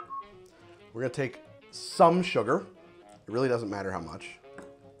 We're gonna take some sugar. It really doesn't matter how much.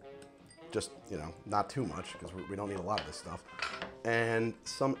 Just, you know, not too much because we don't need a lot of this stuff. And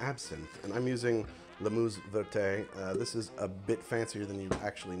some absinthe. And I'm using Limousin Verte. This is a bit fancier than you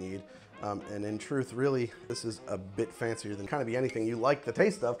actually need. And in truth, really, this is a bit fancier than kind of be anything you like the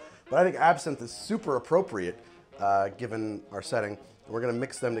taste of. But I think absinthe is super appropriate given our setting. And we're gonna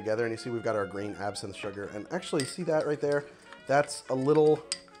mix them together. And you see we've got our green absinthe sugar. And actually, see that right there? That's a little,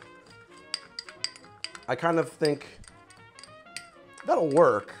 I kind of think that'll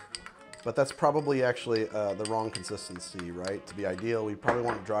work. But that's probably actually the wrong consistency, right? To be ideal, we probably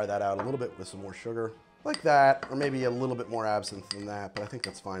want to dry that out a little bit with some more sugar, like that, or maybe a little bit more absinthe than that, but I think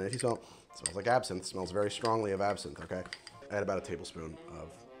that's fine. If you smell, it smells like absinthe, it smells very strongly of absinthe, okay? Add about a tablespoon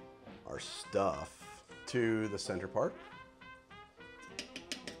of our stuff to the center part.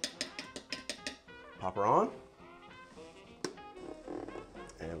 Pop her on.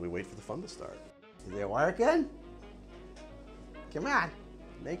 And we wait for the fun to start. Is it working? Come on.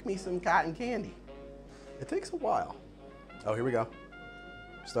 Make me some cotton candy. It takes a while. Oh, here we go.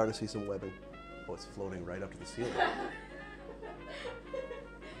 Starting to see some webbing. Oh, it's floating right up to the ceiling.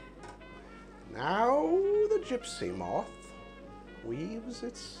 Now the gypsy moth weaves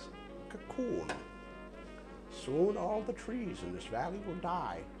its cocoon. Soon all the trees in this valley will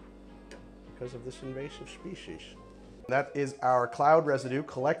die because of this invasive species. That is our cloud residue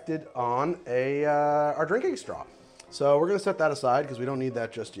collected on our drinking straw. So we're gonna set that aside because we don't need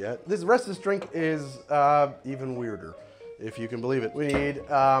that just yet. The rest of this drink is even weirder, if you can believe it. We need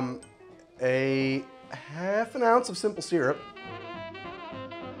a half an ounce of simple syrup,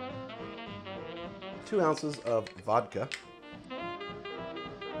 2 ounces of vodka,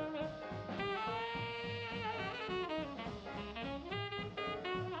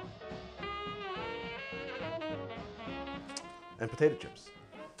 potato chips.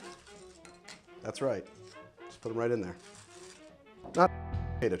 That's right. Just put them right in there. Not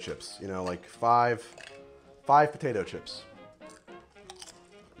potato chips, you know, like five potato chips.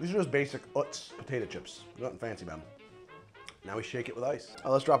 These are just basic Utz potato chips. Nothing fancy about them. Now we shake it with ice.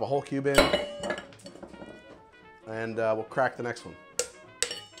 Let's drop a whole cube in, and we'll crack the next one.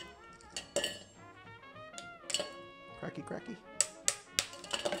 Cracky, cracky.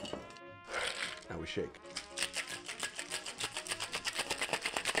 Now we shake.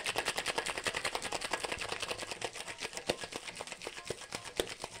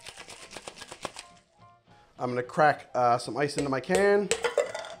 I'm gonna crack some ice into my can.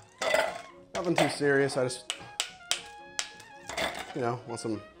 Nothing too serious, I just, you know, want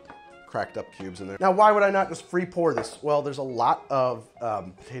some cracked up cubes in there. Now, why would I not just free pour this? Well, there's a lot of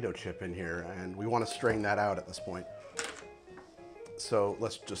potato chip in here, and we want to strain that out at this point. So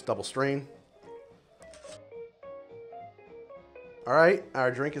let's just double strain. All right,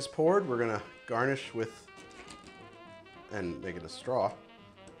 our drink is poured. We're gonna garnish with, and make it a straw,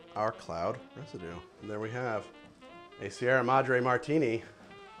 our cloud residue. And there we have a Sierra Madre Martini.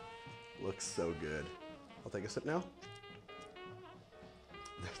 Looks so good. I'll take a sip now.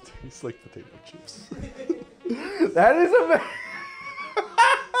 That tastes like potato chips. That is amazing.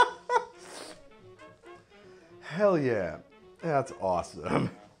 Hell yeah. That's awesome.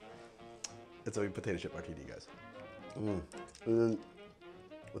 It's a potato chip martini, guys. And then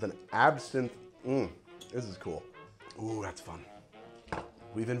with an absinthe. This is cool. Ooh, that's fun.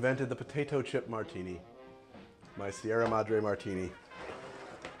 We've invented the potato chip martini. My Sierra Madre Martini.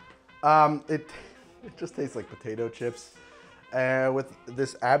 It just tastes like potato chips with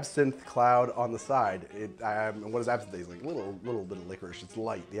this absinthe cloud on the side. What does absinthe taste like? A little bit of licorice. It's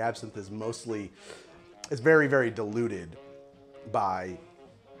light. The absinthe is mostly, it's very, very diluted by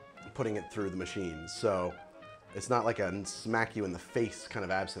putting it through the machine. So it's not like a smack you in the face kind of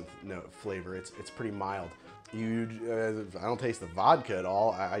absinthe note flavor. It's pretty mild. I don't taste the vodka at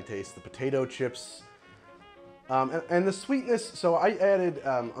all. I taste the potato chips. And the sweetness, so I added,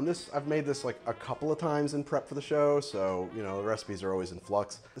 on this, I've made this like a couple of times in prep for the show, so, you know, the recipes are always in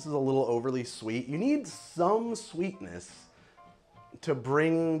flux. This is a little overly sweet. You need some sweetness to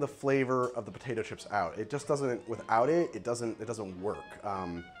bring the flavor of the potato chips out. It just doesn't, without it, it doesn't work.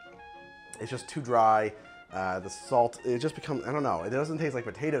 It's just too dry. The salt, it just becomes, I don't know, it doesn't taste like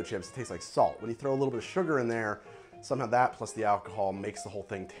potato chips, it tastes like salt. When you throw a little bit of sugar in there, somehow that plus the alcohol makes the whole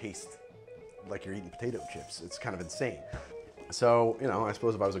thing taste like you're eating potato chips. It's kind of insane. So, you know, I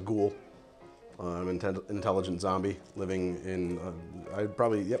suppose if I was a ghoul, an intelligent zombie living in, I'd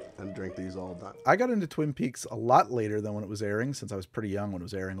probably, I'd drink these all the time. I got into Twin Peaks a lot later than when it was airing. Since I was pretty young when it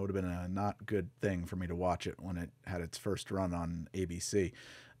was airing, it would have been a not good thing for me to watch it when it had its first run on ABC.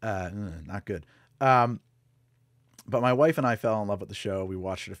 Not good. But my wife and I fell in love with the show. We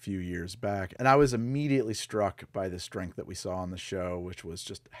watched it a few years back, and I was immediately struck by the strength that we saw on the show, which was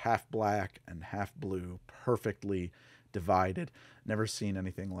just half black and half blue, perfectly divided. Never seen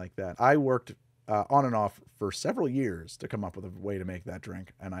anything like that. I worked on and off for several years to come up with a way to make that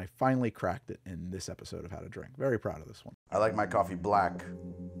drink, and I finally cracked it in this episode of How to Drink. Very proud of this one. I like my coffee black.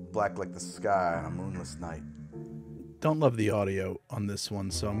 Black like the sky on a moonless night. Don't love the audio on this one,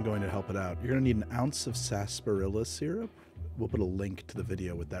 so I'm going to help it out. You're going to need an ounce of sarsaparilla syrup. We'll put a link to the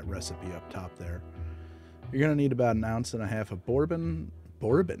video with that recipe up top there. You're going to need about 1.5 ounces of bourbon.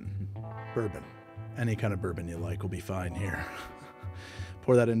 Any kind of bourbon you like will be fine here.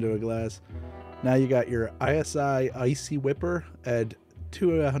 Pour that into a glass. Now you got your ISI Icy Whipper. Add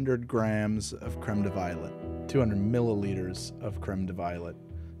 200 grams of Creme de Violet, 200 milliliters of Creme de Violet.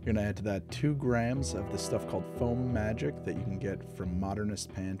 You're going to add to that 2 grams of this stuff called Foam Magic that you can get from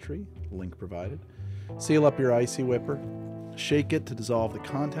Modernist Pantry, link provided. Seal up your Icy Whipper. Shake it to dissolve the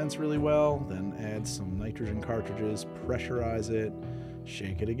contents really well. Then add some nitrogen cartridges, pressurize it,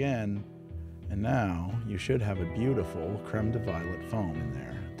 shake it again. And now you should have a beautiful Creme de Violet foam in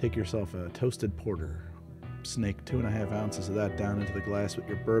there. Take yourself a toasted porter. Snake 2.5 ounces of that down into the glass with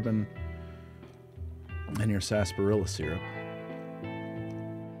your bourbon and your sarsaparilla syrup.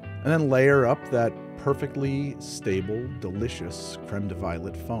 And then layer up that perfectly stable, delicious Creme de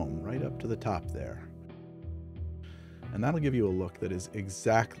Violet foam right up to the top there. And that'll give you a look that is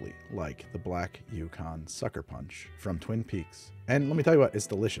exactly like the Black Yukon Sucker Punch from Twin Peaks. And let me tell you what, it's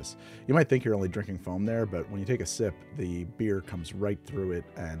delicious. You might think you're only drinking foam there, but when you take a sip, the beer comes right through it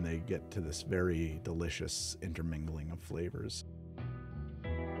and they get to this very delicious intermingling of flavors.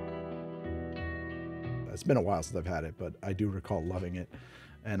 It's been a while since I've had it, but I do recall loving it.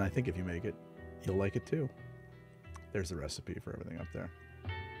 And I think if you make it, you'll like it too. There's the recipe for everything up there.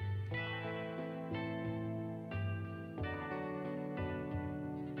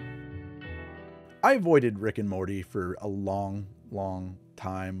 I avoided Rick and Morty for a long, long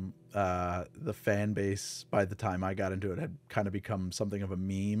time. The fan base, by the time I got into it, had kind of become something of a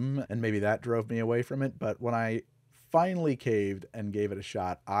meme, and maybe that drove me away from it. But when I finally caved and gave it a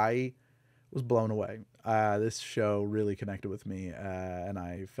shot, I was blown away. This show really connected with me, and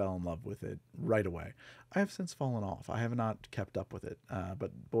I fell in love with it right away. I have since fallen off. I have not kept up with it,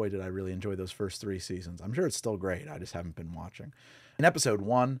 but boy, did I really enjoy those first 3 seasons. I'm sure it's still great. I just haven't been watching. In episode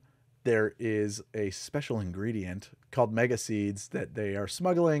 1, there is a special ingredient called mega seeds that they are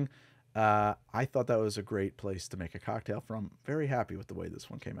smuggling. I thought that was a great place to make a cocktail from. Very happy with the way this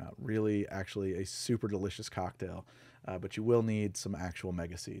one came out. Really, actually a super delicious cocktail, but you will need some actual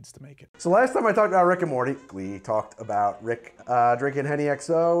mega seeds to make it. So last time I talked about Rick and Morty, we talked about Rick drinking Henny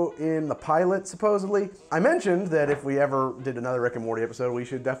XO in the pilot, supposedly. I mentioned that if we ever did another Rick and Morty episode, we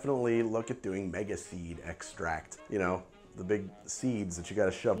should definitely look at doing mega seed extract. You know, the big seeds that you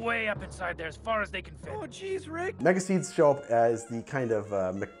gotta shove Way up inside there as far as they can fit. Oh, jeez, Rick. Mega seeds show up as the kind of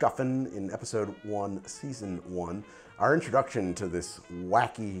MacGuffin in episode 1, season 1. Our introduction to this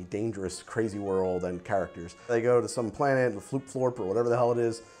wacky, dangerous, crazy world and characters. They go to some planet, the Floop Florp or whatever the hell it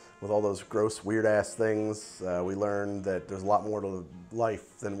is, with all those gross, weird-ass things. We learn that there's a lot more to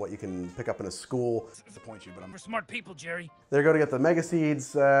life than what you can pick up in a school. Disappoint you, but we're smart people, Jerry. They go to get the mega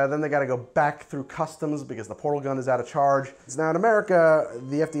seeds, then they gotta go back through customs because the portal gun is out of charge. So now in America,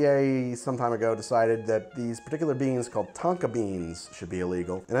 the FDA some time ago decided that these particular beans called tonka beans should be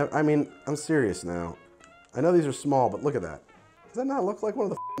illegal. And I mean, I'm serious now. I know these are small, but look at that. Does that not look like one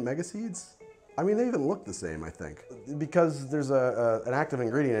of the mega seeds? I mean, they even look the same, I think. Because there's an active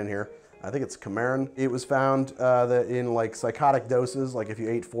ingredient in here, I think it's coumarin. It was found that in like psychotic doses, like if you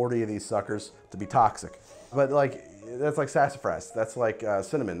ate 40 of these suckers, to be toxic. But like, that's like sassafras, that's like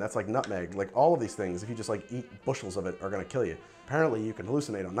cinnamon, that's like nutmeg. Like all of these things, if you just like eat bushels of it, are gonna kill you. Apparently you can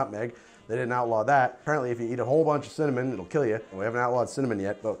hallucinate on nutmeg. They didn't outlaw that. Apparently if you eat a whole bunch of cinnamon, it'll kill you. We haven't outlawed cinnamon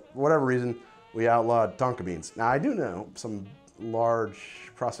yet, but for whatever reason, we outlawed tonka beans. Now I do know some large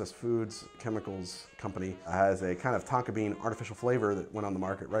processed foods chemicals company has a kind of tonka bean artificial flavor that went on the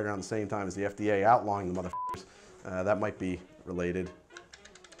market right around the same time as the FDA outlawing the motherfuckers. That might be related.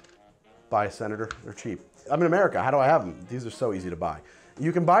 Buy a senator, they're cheap. I'm in America, how do I have them? These are so easy to buy.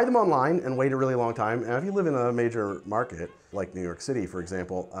 You can buy them online and wait a really long time. And if you live in a major market, like New York City, for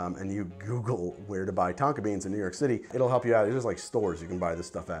example, and you Google where to buy tonka beans in New York City, it'll help you out. There's like stores you can buy this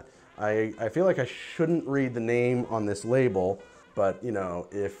stuff at. I feel like I shouldn't read the name on this label, but you know,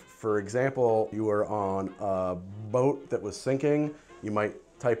 if, for example, you were on a boat that was sinking, you might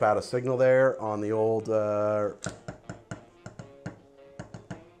type out a signal there on the old...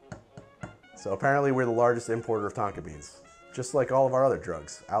 So apparently we're the largest importer of tonka beans, just like all of our other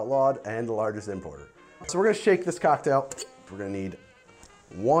drugs, outlawed and the largest importer. So we're gonna shake this cocktail. We're gonna need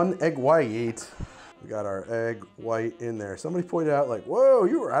 1 egg white. We got our egg white in there. Somebody pointed out like, whoa,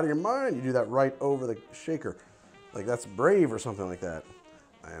 you were out of your mind. You do that right over the shaker. Like that's brave or something like that.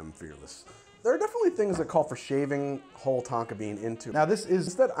 I am fearless. There are definitely things that call for shaving whole tonka bean into. Now this is,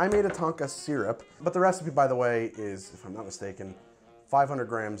 instead I made a tonka syrup, but the recipe, by the way, is, if I'm not mistaken, 500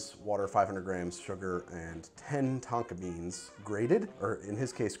 grams water, 500 grams sugar, and 10 tonka beans grated, or in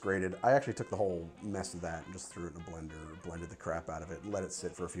his case grated. I actually took the whole mess of that and just threw it in a blender, blended the crap out of it, and let it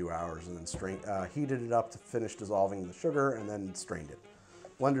sit for a few hours, and then heated it up to finish dissolving the sugar, and then strained it.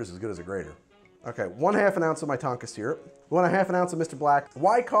 Blender's as good as a grater. Okay, 1/2 an ounce of my tonka syrup, 1/2 ounce of Mr. Black.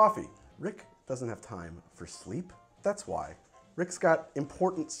 Why coffee? Rick doesn't have time for sleep. That's why. Rick's got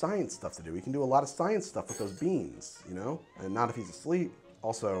important science stuff to do. He can do a lot of science stuff with those beans, you know? And not if he's asleep.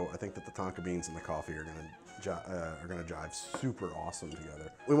 Also, I think that the tonka beans and the coffee are gonna jive super awesome together.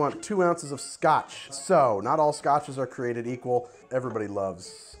 We want 2 ounces of scotch. So, not all scotches are created equal. Everybody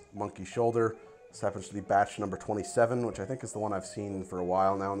loves Monkey Shoulder. This happens to be batch number 27, which I think is the one I've seen for a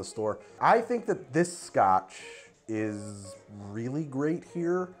while now in the store. I think that this scotch is really great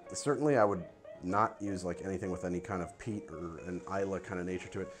here. Certainly, I would not use like anything with any kind of peat or an Isla kind of nature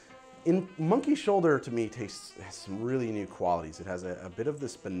to it. Monkey Shoulder, to me, has some really unique qualities. It has a bit of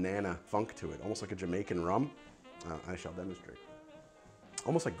this banana funk to it, almost like a Jamaican rum. I shall demonstrate.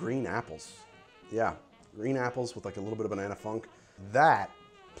 Almost like green apples. Yeah, green apples with like a little bit of banana funk. That,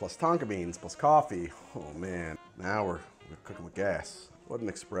 plus tonka beans, plus coffee. Oh man, now we're cooking with gas. What an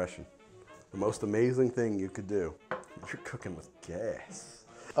expression. The most amazing thing you could do. You're cooking with gas.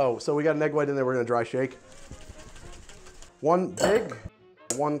 Oh, so we got an egg white in there, we're gonna dry shake. 1 big,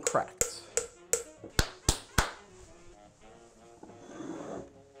 1 cracked.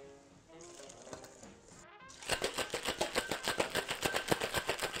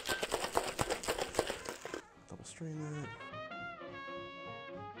 Double strain that.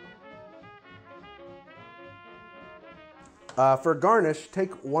 For garnish,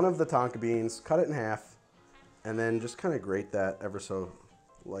 take one of the tonka beans, cut it in half, and then just kind of grate that ever so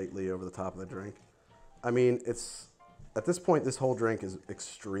lightly over the top of the drink. I mean, at this point, this whole drink is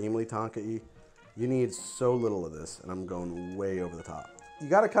extremely tonka-y. You need so little of this, and I'm going way over the top. You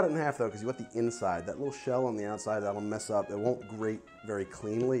gotta cut it in half though, because you want the inside. That little shell on the outside, that'll mess up. It won't grate very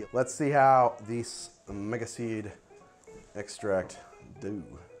cleanly. Let's see how this mega seed extract do.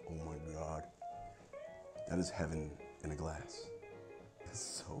 Oh my God. That is heaven in a glass.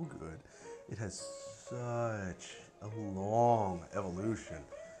 It's so good. It has such a long evolution.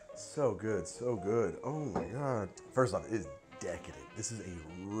 So good, so good. Oh my God. First off, it is decadent. This is a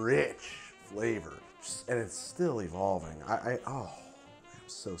rich flavor, and it's still evolving. I'm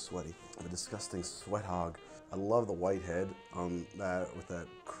so sweaty. I'm a disgusting sweat hog. I love the white head on that with that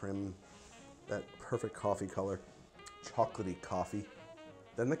creme, that perfect coffee color, chocolatey coffee.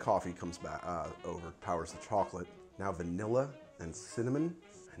 Then the coffee comes back, overpowers the chocolate. Now vanilla and cinnamon.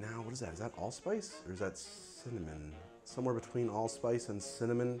 And now, what is that? Is that allspice? Or is that cinnamon? Somewhere between allspice and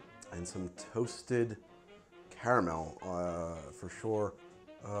cinnamon, and some toasted caramel, for sure.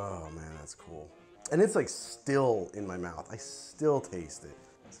 Oh man, that's cool. And it's like still in my mouth. I still taste it.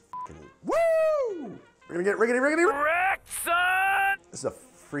 It's fucking, woo! We're gonna get riggedy. Wrecked, son! This is a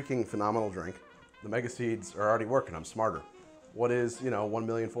freaking phenomenal drink. The mega seeds are already working. I'm smarter. What is,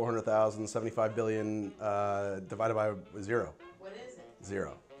 1,400,000, 75 billion divided by 0? What is it?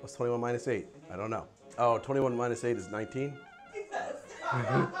 0. What's 21 minus 8? I don't know. Oh, 21 minus 8 is 19? Yes.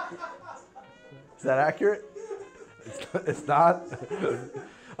 Is that accurate? It's not?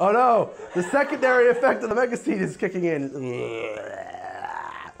 Oh no! The secondary effect of the mega seed is kicking in.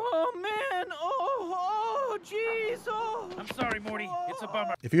 Oh man! Oh jeez! Oh. I'm sorry, Morty. It's a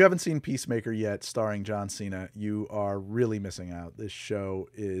bummer. If you haven't seen Peacemaker yet, starring John Cena, you are really missing out. This show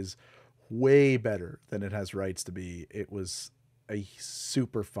is way better than it has rights to be. It was a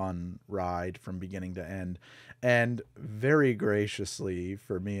super fun ride from beginning to end. And very graciously,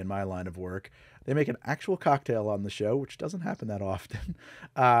 for me in my line of work, they make an actual cocktail on the show, which doesn't happen that often,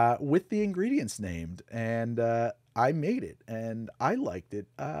 with the ingredients named. And I made it, and I liked it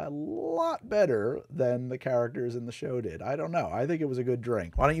a lot better than the characters in the show did. I don't know. I think it was a good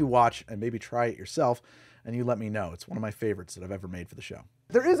drink. Why don't you watch and maybe try it yourself, and you let me know. It's one of my favorites that I've ever made for the show.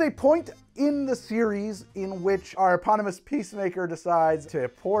 There is a point in the series in which our eponymous Peacemaker decides to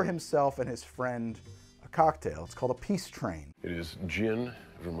pour himself and his friend a cocktail. It's called a peace train. It is gin,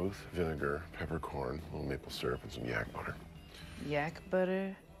 vermouth, vinegar, peppercorn, a little maple syrup, and some yak butter. Yak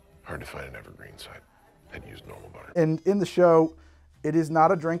butter? Hard to find an evergreen, so I had used normal butter. And in the show, it is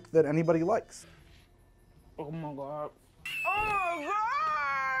not a drink that anybody likes. Oh my God. Oh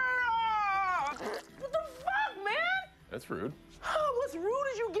God! What the fuck, man? That's rude. What's rude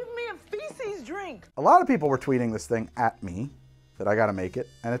is you give me a feces drink. A lot of people were tweeting this thing at me, that I gotta make it,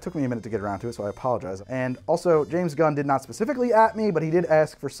 and it took me a minute to get around to it, so I apologize. And also, James Gunn did not specifically at me, but he did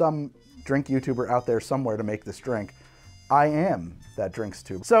ask for some drink YouTuber out there somewhere to make this drink. I am that drinks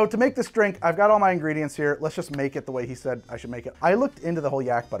tube. So to make this drink, I've got all my ingredients here. Let's just make it the way he said I should make it. I looked into the whole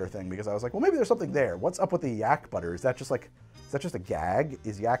yak butter thing because I was like, well, maybe there's something there. What's up with the yak butter? Is that just a gag?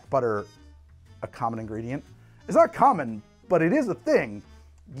 Is yak butter a common ingredient? It's not common, but it is a thing.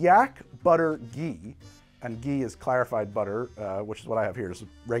 Yak butter ghee, and ghee is clarified butter, which is what I have here. Just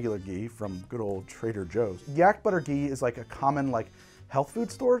regular ghee from good old Trader Joe's. Yak butter ghee is like a common health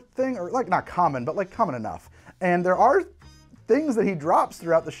food store thing, or not common, but common enough. And there are things that he drops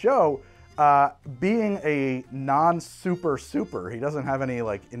throughout the show, being a non-super. He doesn't have any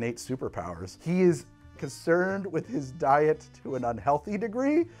innate superpowers. He is concerned with his diet to an unhealthy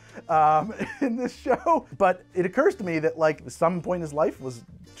degree in this show. But it occurs to me that some point in his life was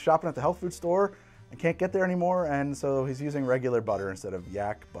shopping at the health food store and can't get there anymore, and so he's using regular butter instead of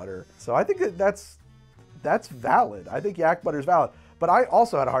yak butter. So I think that's valid. I think yak butter is valid. But I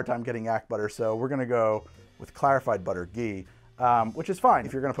also had a hard time getting yak butter, so we're gonna go with clarified butter ghee, which is fine.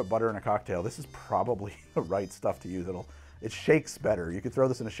 If you're gonna put butter in a cocktail, this is probably the right stuff to use. It shakes better. You could throw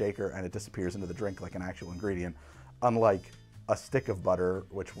this in a shaker and it disappears into the drink like an actual ingredient, unlike a stick of butter,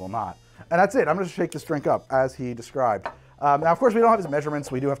 which will not. And that's it. I'm gonna shake this drink up as he described. Now, of course, we don't have his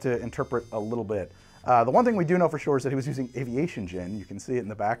measurements. We do have to interpret a little bit. The one thing we do know for sure is that he was using aviation gin. You can see it in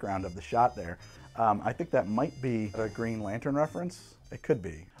the background of the shot there. I think that might be a Green Lantern reference. It could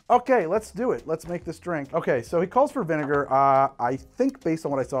be. Okay, let's do it. Let's make this drink. Okay, so he calls for vinegar. I think based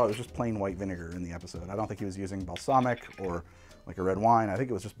on what I saw, it was just plain white vinegar in the episode. I don't think he was using balsamic or a red wine. I think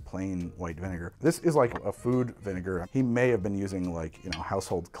it was just plain white vinegar. This is like a food vinegar. He may have been using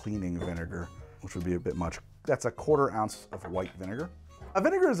household cleaning vinegar, which would be a bit much. That's a 1/4 ounce of white vinegar.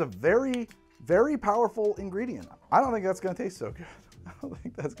 Vinegar is a very Very powerful ingredient. I don't think that's gonna taste so good. I don't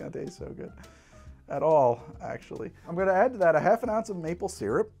think that's gonna taste so good at all, actually. I'm gonna add to that a ½ ounce of maple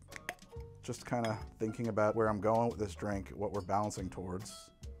syrup. Just kind of thinking about where I'm going with this drink, what we're balancing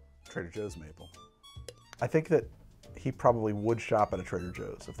towards. Trader Joe's maple. I think that he probably would shop at a Trader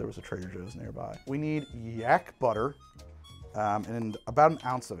Joe's if there was a Trader Joe's nearby. We need yak butter, and about an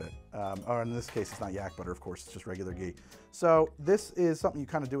ounce of it. Or in this case, it's not yak butter, of course, it's just regular ghee. So this is something you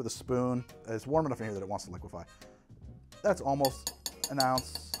kind of do with a spoon. It's warm enough in here that it wants to liquefy. That's almost an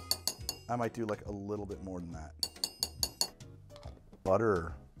ounce. I might do like a little bit more than that.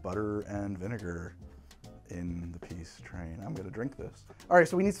 Butter and vinegar in the peace train. I'm gonna drink this. All right,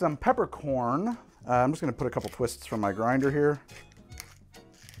 so we need some peppercorn. I'm just gonna put a couple twists from my grinder here.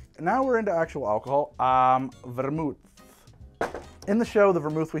 And now we're into actual alcohol. Vermouth. In the show, the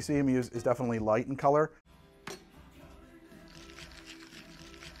vermouth we see him use is definitely light in color.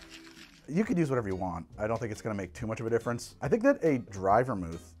 You could use whatever you want. I don't think it's gonna make too much of a difference. I think that a dry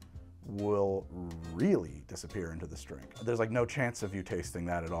vermouth will really disappear into this drink. There's like no chance of you tasting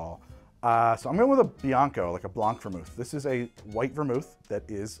that at all. So I'm going with a Bianco, like a Blanc vermouth. This is a white vermouth that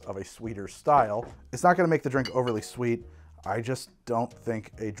is of a sweeter style. It's not going to make the drink overly sweet. I just don't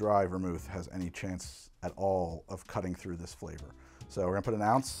think a dry vermouth has any chance at all of cutting through this flavor. So we're going to put an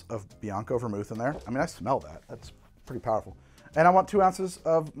ounce of Bianco vermouth in there. I mean, I smell that. That's pretty powerful. And I want 2 ounces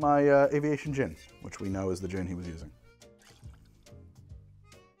of my Aviation gin, which we know is the gin he was using.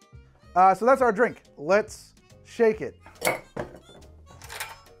 So that's our drink. Let's shake it.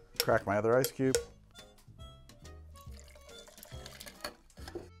 Crack my other ice cube.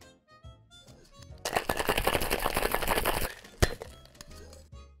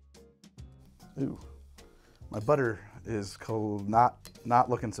 Ooh, my butter is not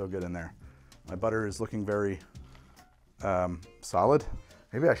looking so good in there. My butter is looking very solid.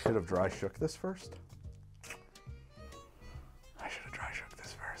 Maybe I should have dry shook this first. I should have dry shook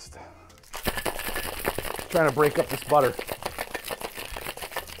this first. Trying to break up this butter.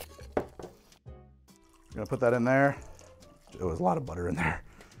 I'm gonna put that in there. There was a lot of butter in there.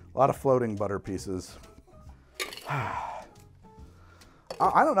 A lot of floating butter pieces. I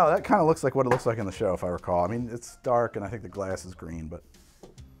don't know, that kind of looks like what it looks like in the show, if I recall. I mean, it's dark and I think the glass is green, but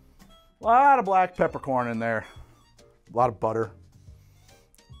a lot of black peppercorn in there. A lot of butter.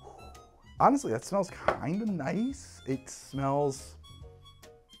 Honestly, that smells kind of nice. It smells,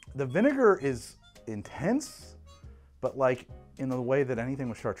 the vinegar is intense, but like in the way that anything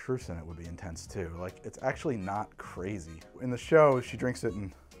with chartreuse in it would be intense too. Like, it's actually not crazy. In the show, she drinks it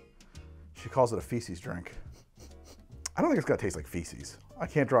and she calls it a feces drink. I don't think it's gonna taste like feces. I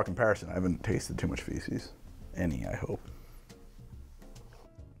can't draw a comparison. I haven't tasted too much feces. Any, I hope.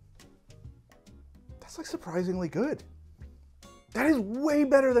 That's like surprisingly good. That is way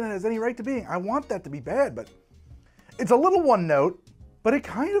better than it has any right to be. I want that to be bad, but it's a little one note, but it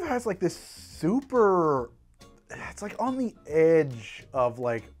kind of has like this super, it's like on the edge of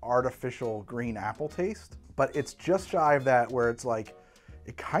like artificial green apple taste, but it's just shy of that where it's like,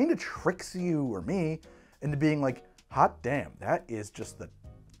 it kind of tricks you or me into being like, hot damn, that is just the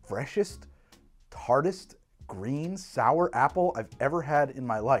freshest, tartest, green, sour apple I've ever had in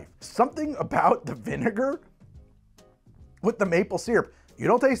my life. Something about the vinegar with the maple syrup. You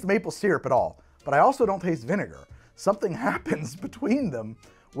don't taste the maple syrup at all, but I also don't taste vinegar. Something happens between them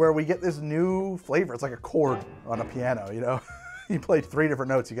where we get this new flavor. It's like a chord on a piano, you know? You play 3 different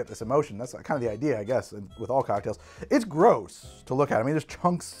notes, you get this emotion. That's kind of the idea, I guess, with all cocktails. It's gross to look at. I mean, there's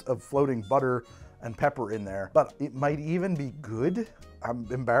chunks of floating butter and pepper in there, but it might even be good. I'm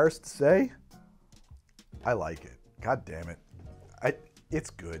embarrassed to say. I like it. God damn it.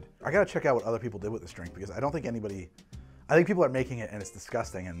 It's good. I gotta check out what other people did with this drink because I don't think anybody, I think people are making it and it's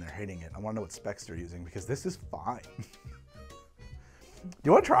disgusting and they're hating it. I wanna know what specs they're using because this is fine. Do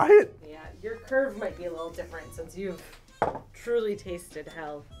you wanna try it? Yeah, your curve might be a little different since you've truly tasted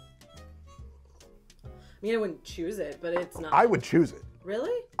hell. I mean, I wouldn't choose it, but it's not. I would choose it.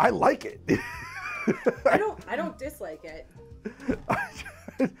 Really? I like it. I don't dislike it.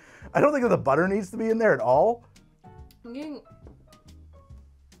 I don't think that the butter needs to be in there at all. I'm getting,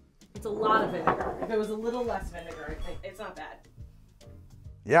 it's a lot of vinegar. If it was a little less vinegar, I think it's not bad.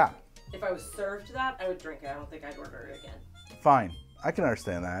 Yeah. If I was served that, I would drink it. I don't think I'd order it again. Fine. I can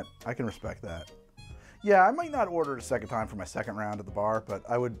understand that. I can respect that. Yeah, I might not order it a second time for my second round at the bar, but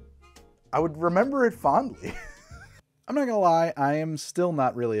I would remember it fondly. I'm not gonna lie, I am still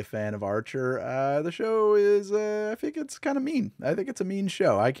not really a fan of Archer. The show is, I think it's kind of mean. I think it's a mean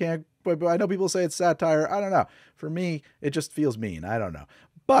show. But I know people say it's satire. I don't know. For me, it just feels mean. I don't know.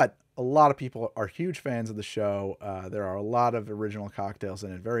 But a lot of people are huge fans of the show. There are a lot of original cocktails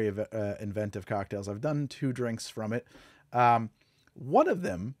in it, very inventive cocktails. I've done 2 drinks from it. One of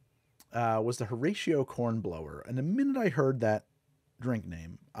them was the Horatio Cornblower. And the minute I heard that drink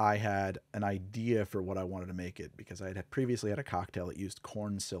name, I had an idea for what I wanted to make it, because I had previously had a cocktail that used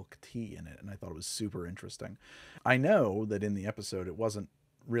corn silk tea in it, and I thought it was super interesting. I know that in the episode it wasn't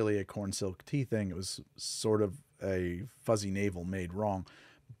really a corn silk tea thing. It was sort of a fuzzy navel made wrong,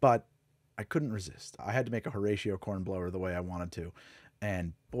 but I couldn't resist. I had to make a Horatio Cornblower the way I wanted to,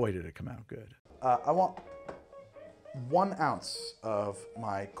 and boy did it come out good. I want 1 ounce of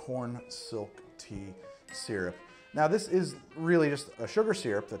my corn silk tea syrup. Now this is really just a sugar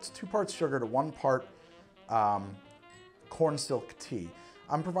syrup that's 2 parts sugar to 1 part corn silk tea.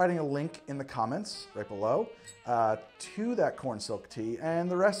 I'm providing a link in the comments right below to that corn silk tea,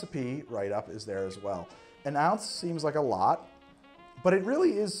 and the recipe write-up is there as well. 1 ounce seems like a lot, but it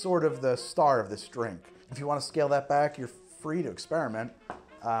really is sort of the star of this drink. If you want to scale that back, you're free to experiment,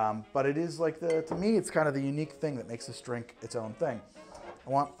 but it is like to me, it's kind of the unique thing that makes this drink its own thing. I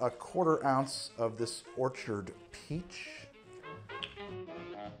want a 1/4 ounce of this orchard peach.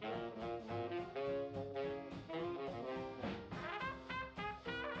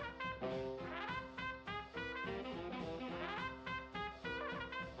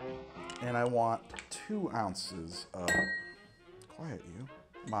 And I want 2 ounces of, quiet you,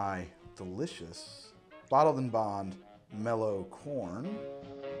 my delicious Bottled and Bond mellow corn.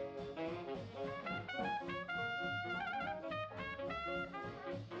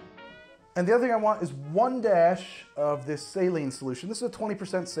 And the other thing I want is 1 dash of this saline solution. This is a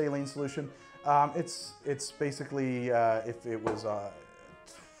 20% saline solution. It's basically if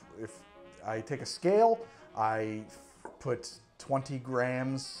I take a scale, I put 20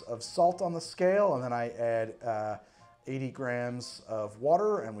 grams of salt on the scale, and then I add 80 grams of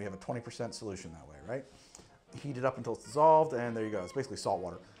water, and we have a 20% solution that way, right? Heat it up until it's dissolved, and there you go. It's basically salt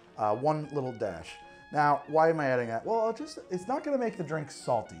water. 1 little dash. Now, why am I adding that? Well, it's not going to make the drink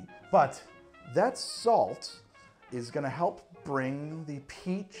salty, but that salt is going to help bring the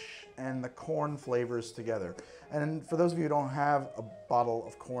peach and the corn flavors together. And for those of you who don't have a bottle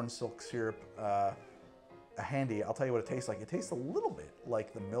of corn silk syrup handy, I'll tell you what it tastes like. It tastes a little bit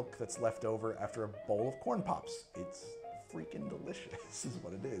like the milk that's left over after a bowl of corn pops. It's freaking delicious, is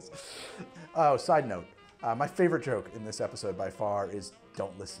what it is. Oh, side note, my favorite joke in this episode by far is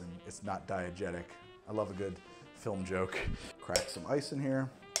 "Don't listen, it's not diegetic." I love a good film joke. Crack some ice in here.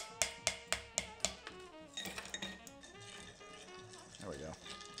 There we go.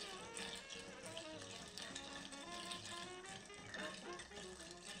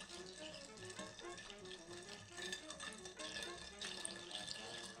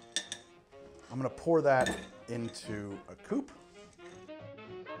 I'm going to pour that into a coupe.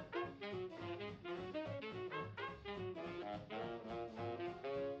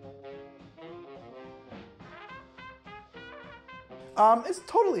 It's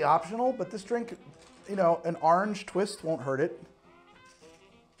totally optional, but this drink, you know, an orange twist won't hurt it.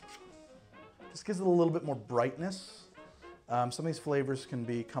 Just gives it a little bit more brightness. Some of these flavors can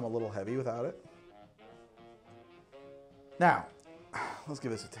become a little heavy without it. Now, let's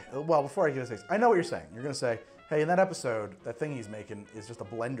give this a taste. Well, before I give this a taste, I know what you're saying. You're going to say, hey, in that episode, that thing he's making is just a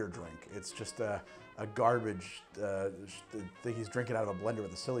blender drink. It's just a garbage thing he's drinking out of a blender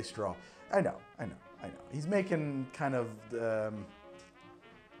with a silly straw. I know. He's making kind of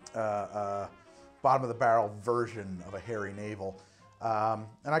bottom of the barrel version of a hairy navel.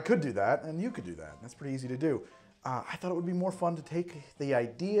 And I could do that, and you could do that. That's pretty easy to do. I thought it would be more fun to take the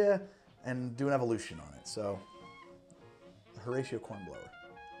idea and do an evolution on it. So, the Horatio Cornblower.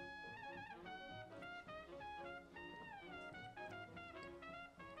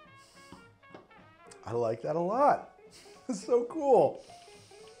 I like that a lot. It's so cool.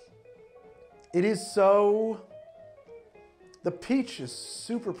 It is so, the peach is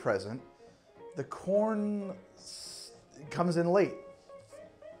super present. The corn comes in late.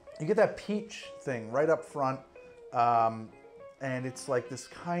 You get that peach thing right up front, and it's like this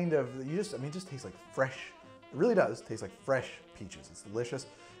kind of, it just tastes like fresh. It really does taste like fresh peaches. It's delicious.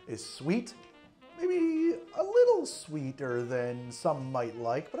 It's sweet, maybe a little sweeter than some might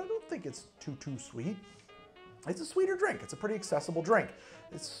like, but I don't think it's too sweet. It's a sweeter drink. It's a pretty accessible drink.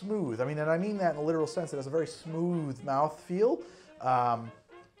 It's smooth. I mean, and I mean that in a literal sense. It has a very smooth mouthfeel.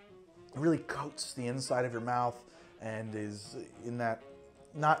 It really coats the inside of your mouth and is in that,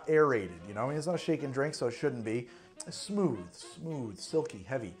 not aerated, you know? I mean, it's not a shaken drink, so it shouldn't be. It's smooth, silky,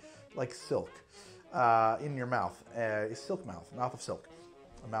 heavy, like silk in your mouth. Silk mouth, mouth of silk,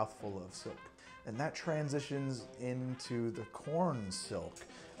 a mouthful of silk. And that transitions into the corn silk.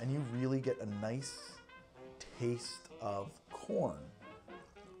 and you really get a nice taste of corn.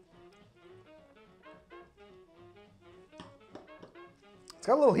 It's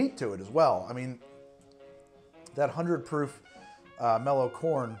got a little heat to it as well. I mean, that 100 proof mellow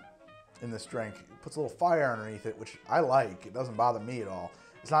corn in this drink puts a little fire underneath it, which I like. It doesn't bother me at all.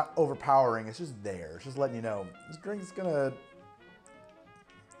 It's not overpowering. It's just there. It's just letting you know this drink is gonna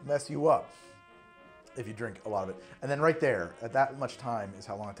mess you up if you drink a lot of it. And then right there, at that much time is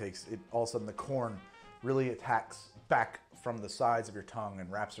how long it takes. It all of a sudden the corn really attacks back from the sides of your tongue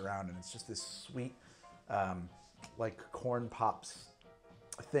and wraps around, and it's just this sweet, like corn pops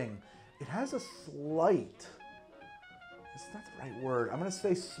thing. It has a slight, it's not the right word, I'm gonna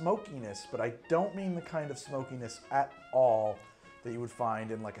say smokiness, but I don't mean the kind of smokiness at all that you would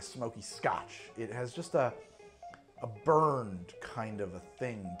find in like a smoky scotch. It has just a burned kind of a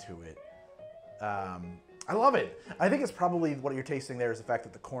thing to it. I love it. I think it's probably what you're tasting there is the fact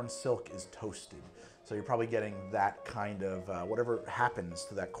that the corn silk is toasted. So you're probably getting that kind of, whatever happens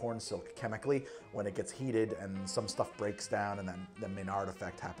to that corn silk chemically when it gets heated and some stuff breaks down and then the Maynard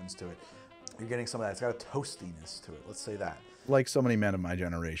effect happens to it. You're getting some of that. It's got a toastiness to it. Let's say that. Like so many men of my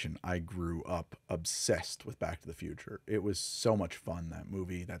generation, I grew up obsessed with Back to the Future. It was so much fun, that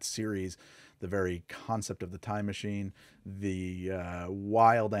movie, that series, the very concept of the time machine, the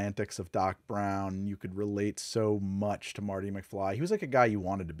wild antics of Doc Brown. You could relate so much to Marty McFly. He was like a guy you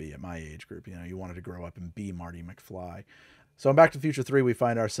wanted to be at my age group. You know, you wanted to grow up and be Marty McFly. So in Back to the Future 3, we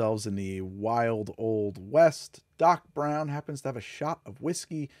find ourselves in the wild old West. Doc Brown happens to have a shot of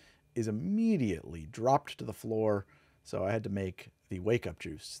whiskey, is immediately dropped to the floor. So I had to make the wake-up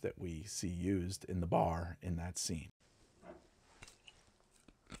juice that we see used in the bar in that scene.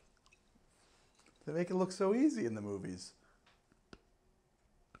 They make it look so easy in the movies.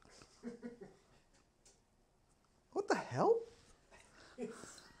 What the hell?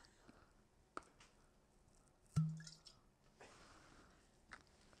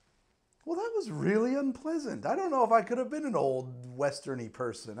 Well, that was really unpleasant. I don't know if I could have been an old Western-y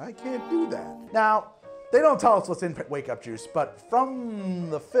person. I can't do that. Now, they don't tell us what's in Wake Up Juice, but from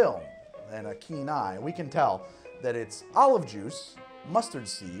the film and a keen eye, we can tell that it's olive juice, mustard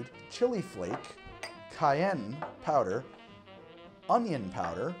seed, chili flake, cayenne powder, onion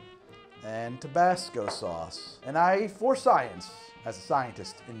powder, and Tabasco sauce. And I, for science, as a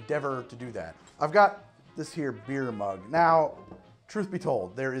scientist, endeavor to do that. I've got this here beer mug. Now, truth be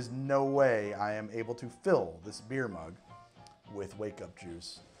told, there is no way I am able to fill this beer mug with Wake Up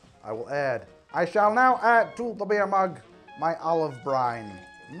Juice. I shall now add to the beer mug my olive brine.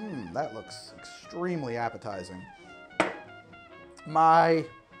 That looks extremely appetizing. My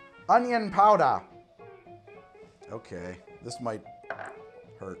onion powder. Okay, this might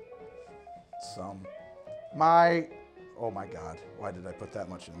hurt some. Oh my God, why did I put that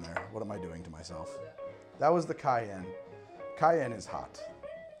much in there? What am I doing to myself? That was the cayenne. Cayenne is hot.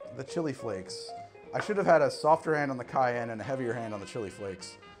 The chili flakes. I should have had a softer hand on the cayenne and a heavier hand on the chili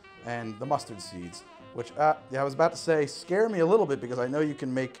flakes. And the mustard seeds, which, yeah, I was about to say, scare me a little bit because I know you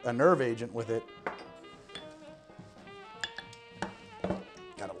can make a nerve agent with it.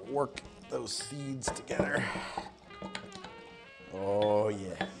 Gotta work those seeds together. Oh,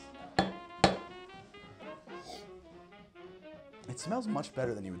 yeah. It smells much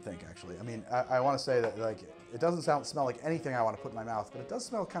better than you would think, actually. I mean, I want to say that, like, it doesn't smell like anything I want to put in my mouth, but it does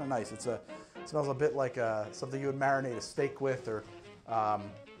smell kind of nice. It smells a bit like something you would marinate a steak with, or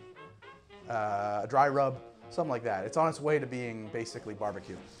a dry rub, something like that. It's on its way to being basically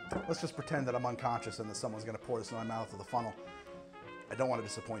barbecue. Let's just pretend that I'm unconscious and that someone's gonna pour this in my mouth with a funnel. I don't want to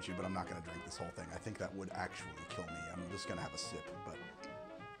disappoint you, but I'm not gonna drink this whole thing. I think that would actually kill me. I'm just gonna have a sip, but.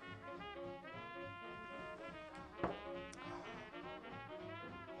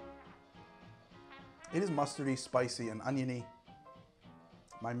 It is mustardy, spicy, and oniony.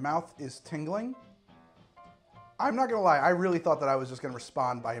 My mouth is tingling. I'm not gonna lie, I really thought that I was just gonna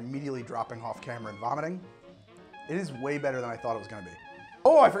respond by immediately dropping off camera and vomiting. It is way better than I thought it was gonna be.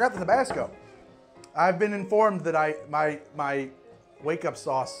 Oh, I forgot the Tabasco. I've been informed that my Wake Up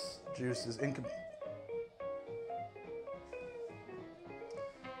sauce juice is incomplete.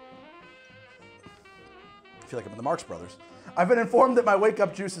 I feel like I'm in the Marx Brothers. I've been informed that my Wake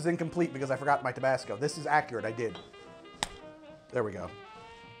Up juice is incomplete because I forgot my Tabasco. This is accurate, I did. There we go.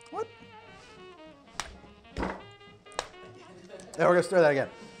 What? Yeah, we're gonna stir that again.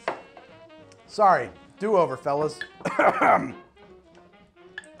 Sorry, do-over, fellas.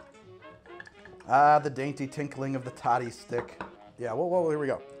 The dainty tinkling of the toddy stick. Yeah, whoa, here we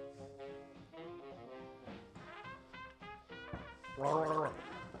go.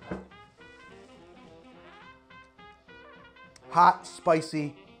 Hot,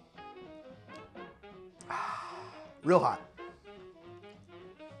 spicy, Real hot.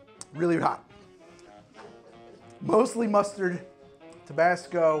 Really hot. Mostly mustard,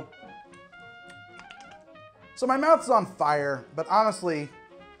 Tabasco. So my mouth's on fire, but honestly,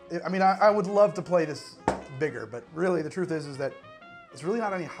 I mean, I would love to play this bigger, but really the truth is that it's really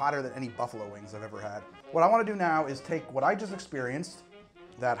not any hotter than any buffalo wings I've ever had. What I want to do now is take what I just experienced,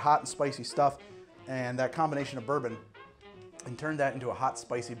 that hot and spicy stuff, and that combination of bourbon, and turn that into a hot,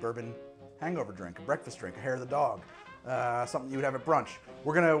 spicy bourbon hangover drink, a breakfast drink, a hair of the dog, something you would have at brunch.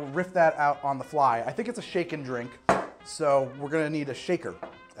 We're gonna riff that out on the fly. I think it's a shaken drink, so we're gonna need a shaker,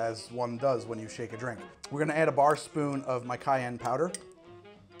 as one does when you shake a drink. We're gonna add a bar spoon of my cayenne powder,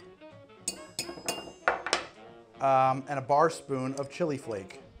 and a bar spoon of chili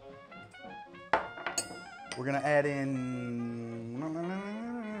flake. We're gonna add in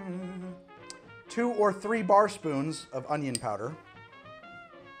 2 or 3 bar spoons of onion powder.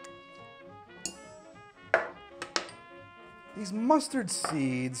 These mustard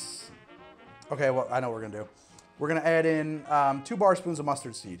seeds, okay, well, I know what we're gonna do. We're gonna add in 2 bar spoons of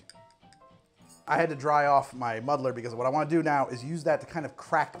mustard seed. I had to dry off my muddler because what I wanna do now is use that to kind of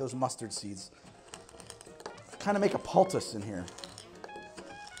crack those mustard seeds. Kind of make a poultice in here.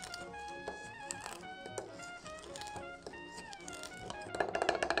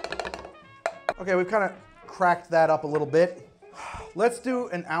 Okay, we've kind of cracked that up a little bit. Let's do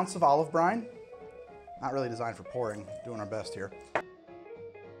an ounce of olive brine. Not really designed for pouring, doing our best here.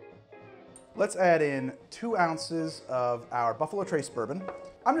 Let's add in 2 ounces of our Buffalo Trace bourbon.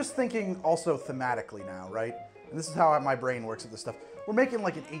 I'm just thinking also thematically now, right? And this is how my brain works with this stuff. We're making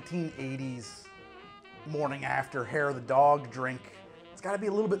like an 1880s morning after hair of the dog drink. It's got to be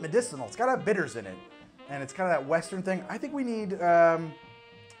a little bit medicinal. It's got to have bitters in it. And it's kind of that Western thing. I think we need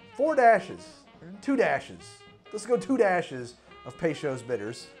 4 dashes, 2 dashes. Let's go 2 dashes of Peychaud's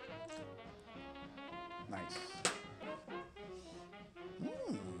bitters. Nice.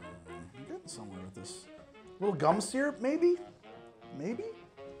 I'm getting somewhere with this. A little gum syrup, maybe? Maybe?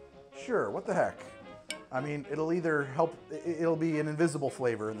 Sure, what the heck? I mean, it'll either help, it'll be an invisible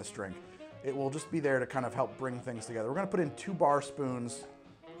flavor in this drink. It will just be there to kind of help bring things together. We're gonna put in 2 bar spoons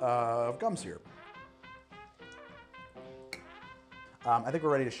of gum syrup. I think we're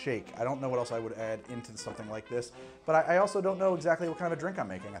ready to shake. I don't know what else I would add into something like this, but I also don't know exactly what kind of a drink I'm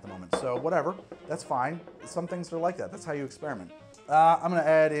making at the moment. So whatever, that's fine. Some things are like that. That's how you experiment. I'm gonna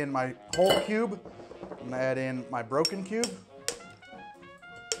add in my whole cube. I'm gonna add in my broken cube.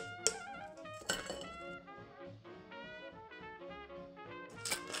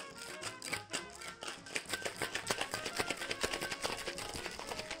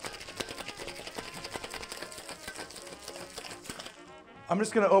 I'm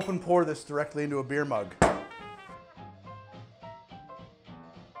just gonna open pour this directly into a beer mug.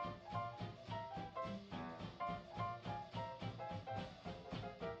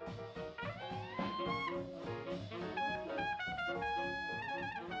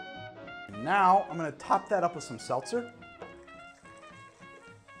 Now, I'm gonna top that up with some seltzer.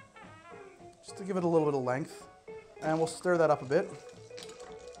 Just to give it a little bit of length. And we'll stir that up a bit.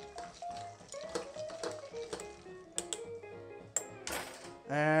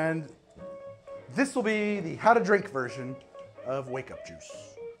 And this will be the how to drink version of Wake Up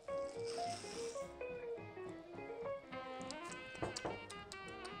Juice.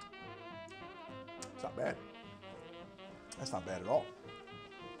 It's not bad. That's not bad at all.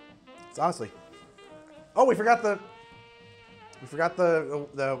 It's honestly. Oh, we forgot the. It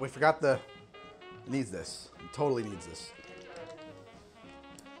needs this. It totally needs this.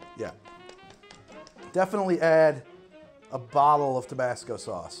 Yeah. Definitely add a bottle of Tabasco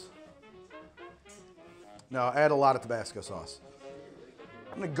sauce. No, add a lot of Tabasco sauce.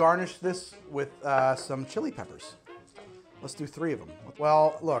 I'm gonna garnish this with some chili peppers. Let's do 3 of them.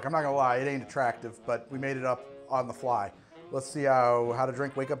 Well, look, I'm not gonna lie, it ain't attractive, but we made it up on the fly. Let's see how to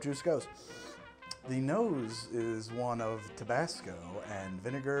drink Wake Up Juice goes. The nose is one of Tabasco and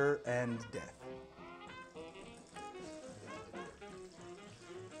vinegar and death.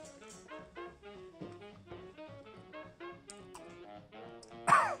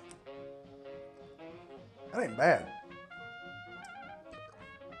 That ain't bad.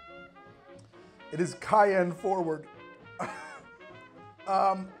 It is cayenne forward.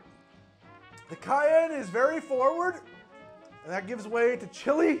 The cayenne is very forward, and that gives way to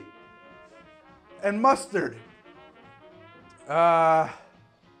chili and mustard. With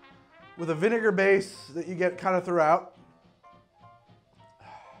a vinegar base that you get kind of throughout. My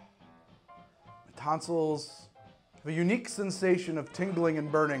tonsils have a unique sensation of tingling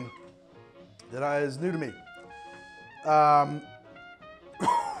and burning that is new to me.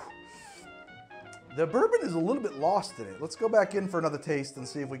 The bourbon is a little bit lost in it. Let's go back in for another taste and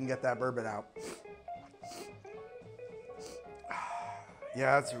see if we can get that bourbon out.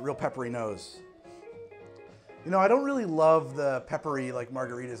 Yeah, it's a real peppery nose. You know, I don't really love the peppery like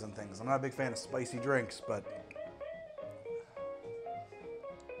margaritas and things. I'm not a big fan of spicy drinks, but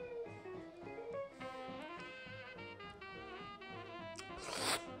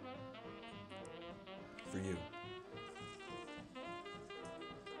for you.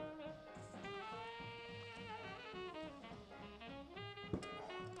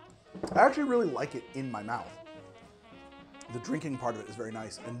 I actually really like it in my mouth. The drinking part of it is very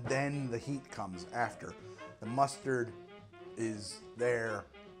nice, and then the heat comes after. The mustard is there.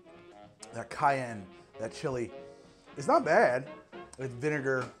 That cayenne, that chili. It's not bad with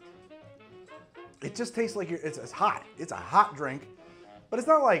vinegar. It just tastes like it's hot. It's a hot drink, but it's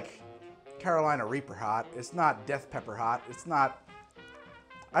not like Carolina Reaper hot. It's not Death Pepper hot. It's not,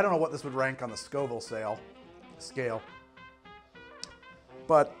 I don't know what this would rank on the Scoville scale,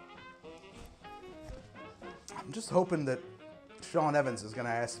 but I'm just hoping that Sean Evans is going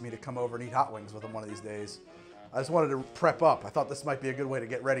to ask me to come over and eat hot wings with him one of these days. I just wanted to prep up. I thought this might be a good way to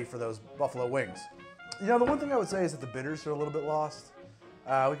get ready for those buffalo wings. You know, the one thing I would say is that the bitters are a little bit lost.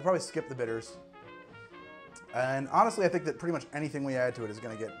 We could probably skip the bitters. And honestly, I think that pretty much anything we add to it is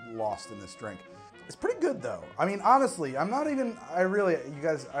going to get lost in this drink. It's pretty good though. I mean, honestly, I'm not even, you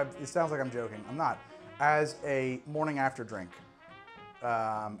guys, it sounds like I'm joking. I'm not. As a morning after drink,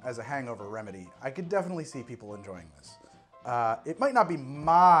 as a hangover remedy, I could definitely see people enjoying this. It might not be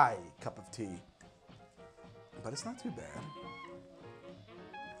my cup of tea, but it's not too bad.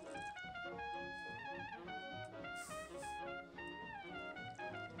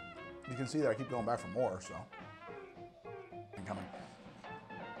 You can see that I keep going back for more, so I'm coming.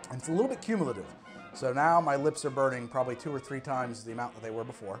 And it's a little bit cumulative. So now my lips are burning probably 2 or 3 times the amount that they were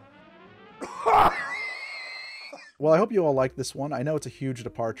before. Well, I hope you all like this one. I know it's a huge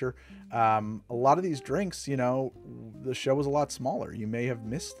departure. A lot of these drinks, you know, the show was a lot smaller. You may have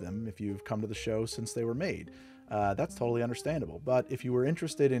missed them if you've come to the show since they were made. That's totally understandable. But if you were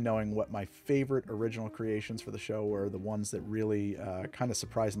interested in knowing what my favorite original creations for the show were, the ones that really kind of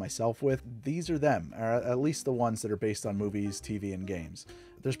surprised myself with, these are them, or at least the ones that are based on movies, TV, and games.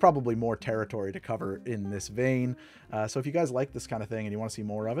 There's probably more territory to cover in this vein. So if you guys like this kind of thing and you want to see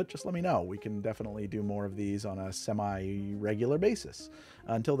more of it, just let me know. We can definitely do more of these on a semi-regular basis.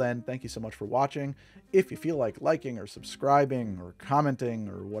 Until then, thank you so much for watching. If you feel like liking or subscribing or commenting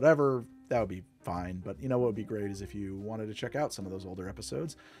or whatever, that would be fine. But you know what would be great is if you wanted to check out some of those older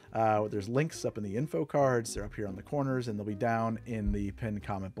episodes. There's links up in the info cards. They're up here on the corners, and they'll be down in the pinned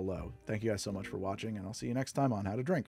comment below. Thank you guys so much for watching, and I'll see you next time on How to Drink.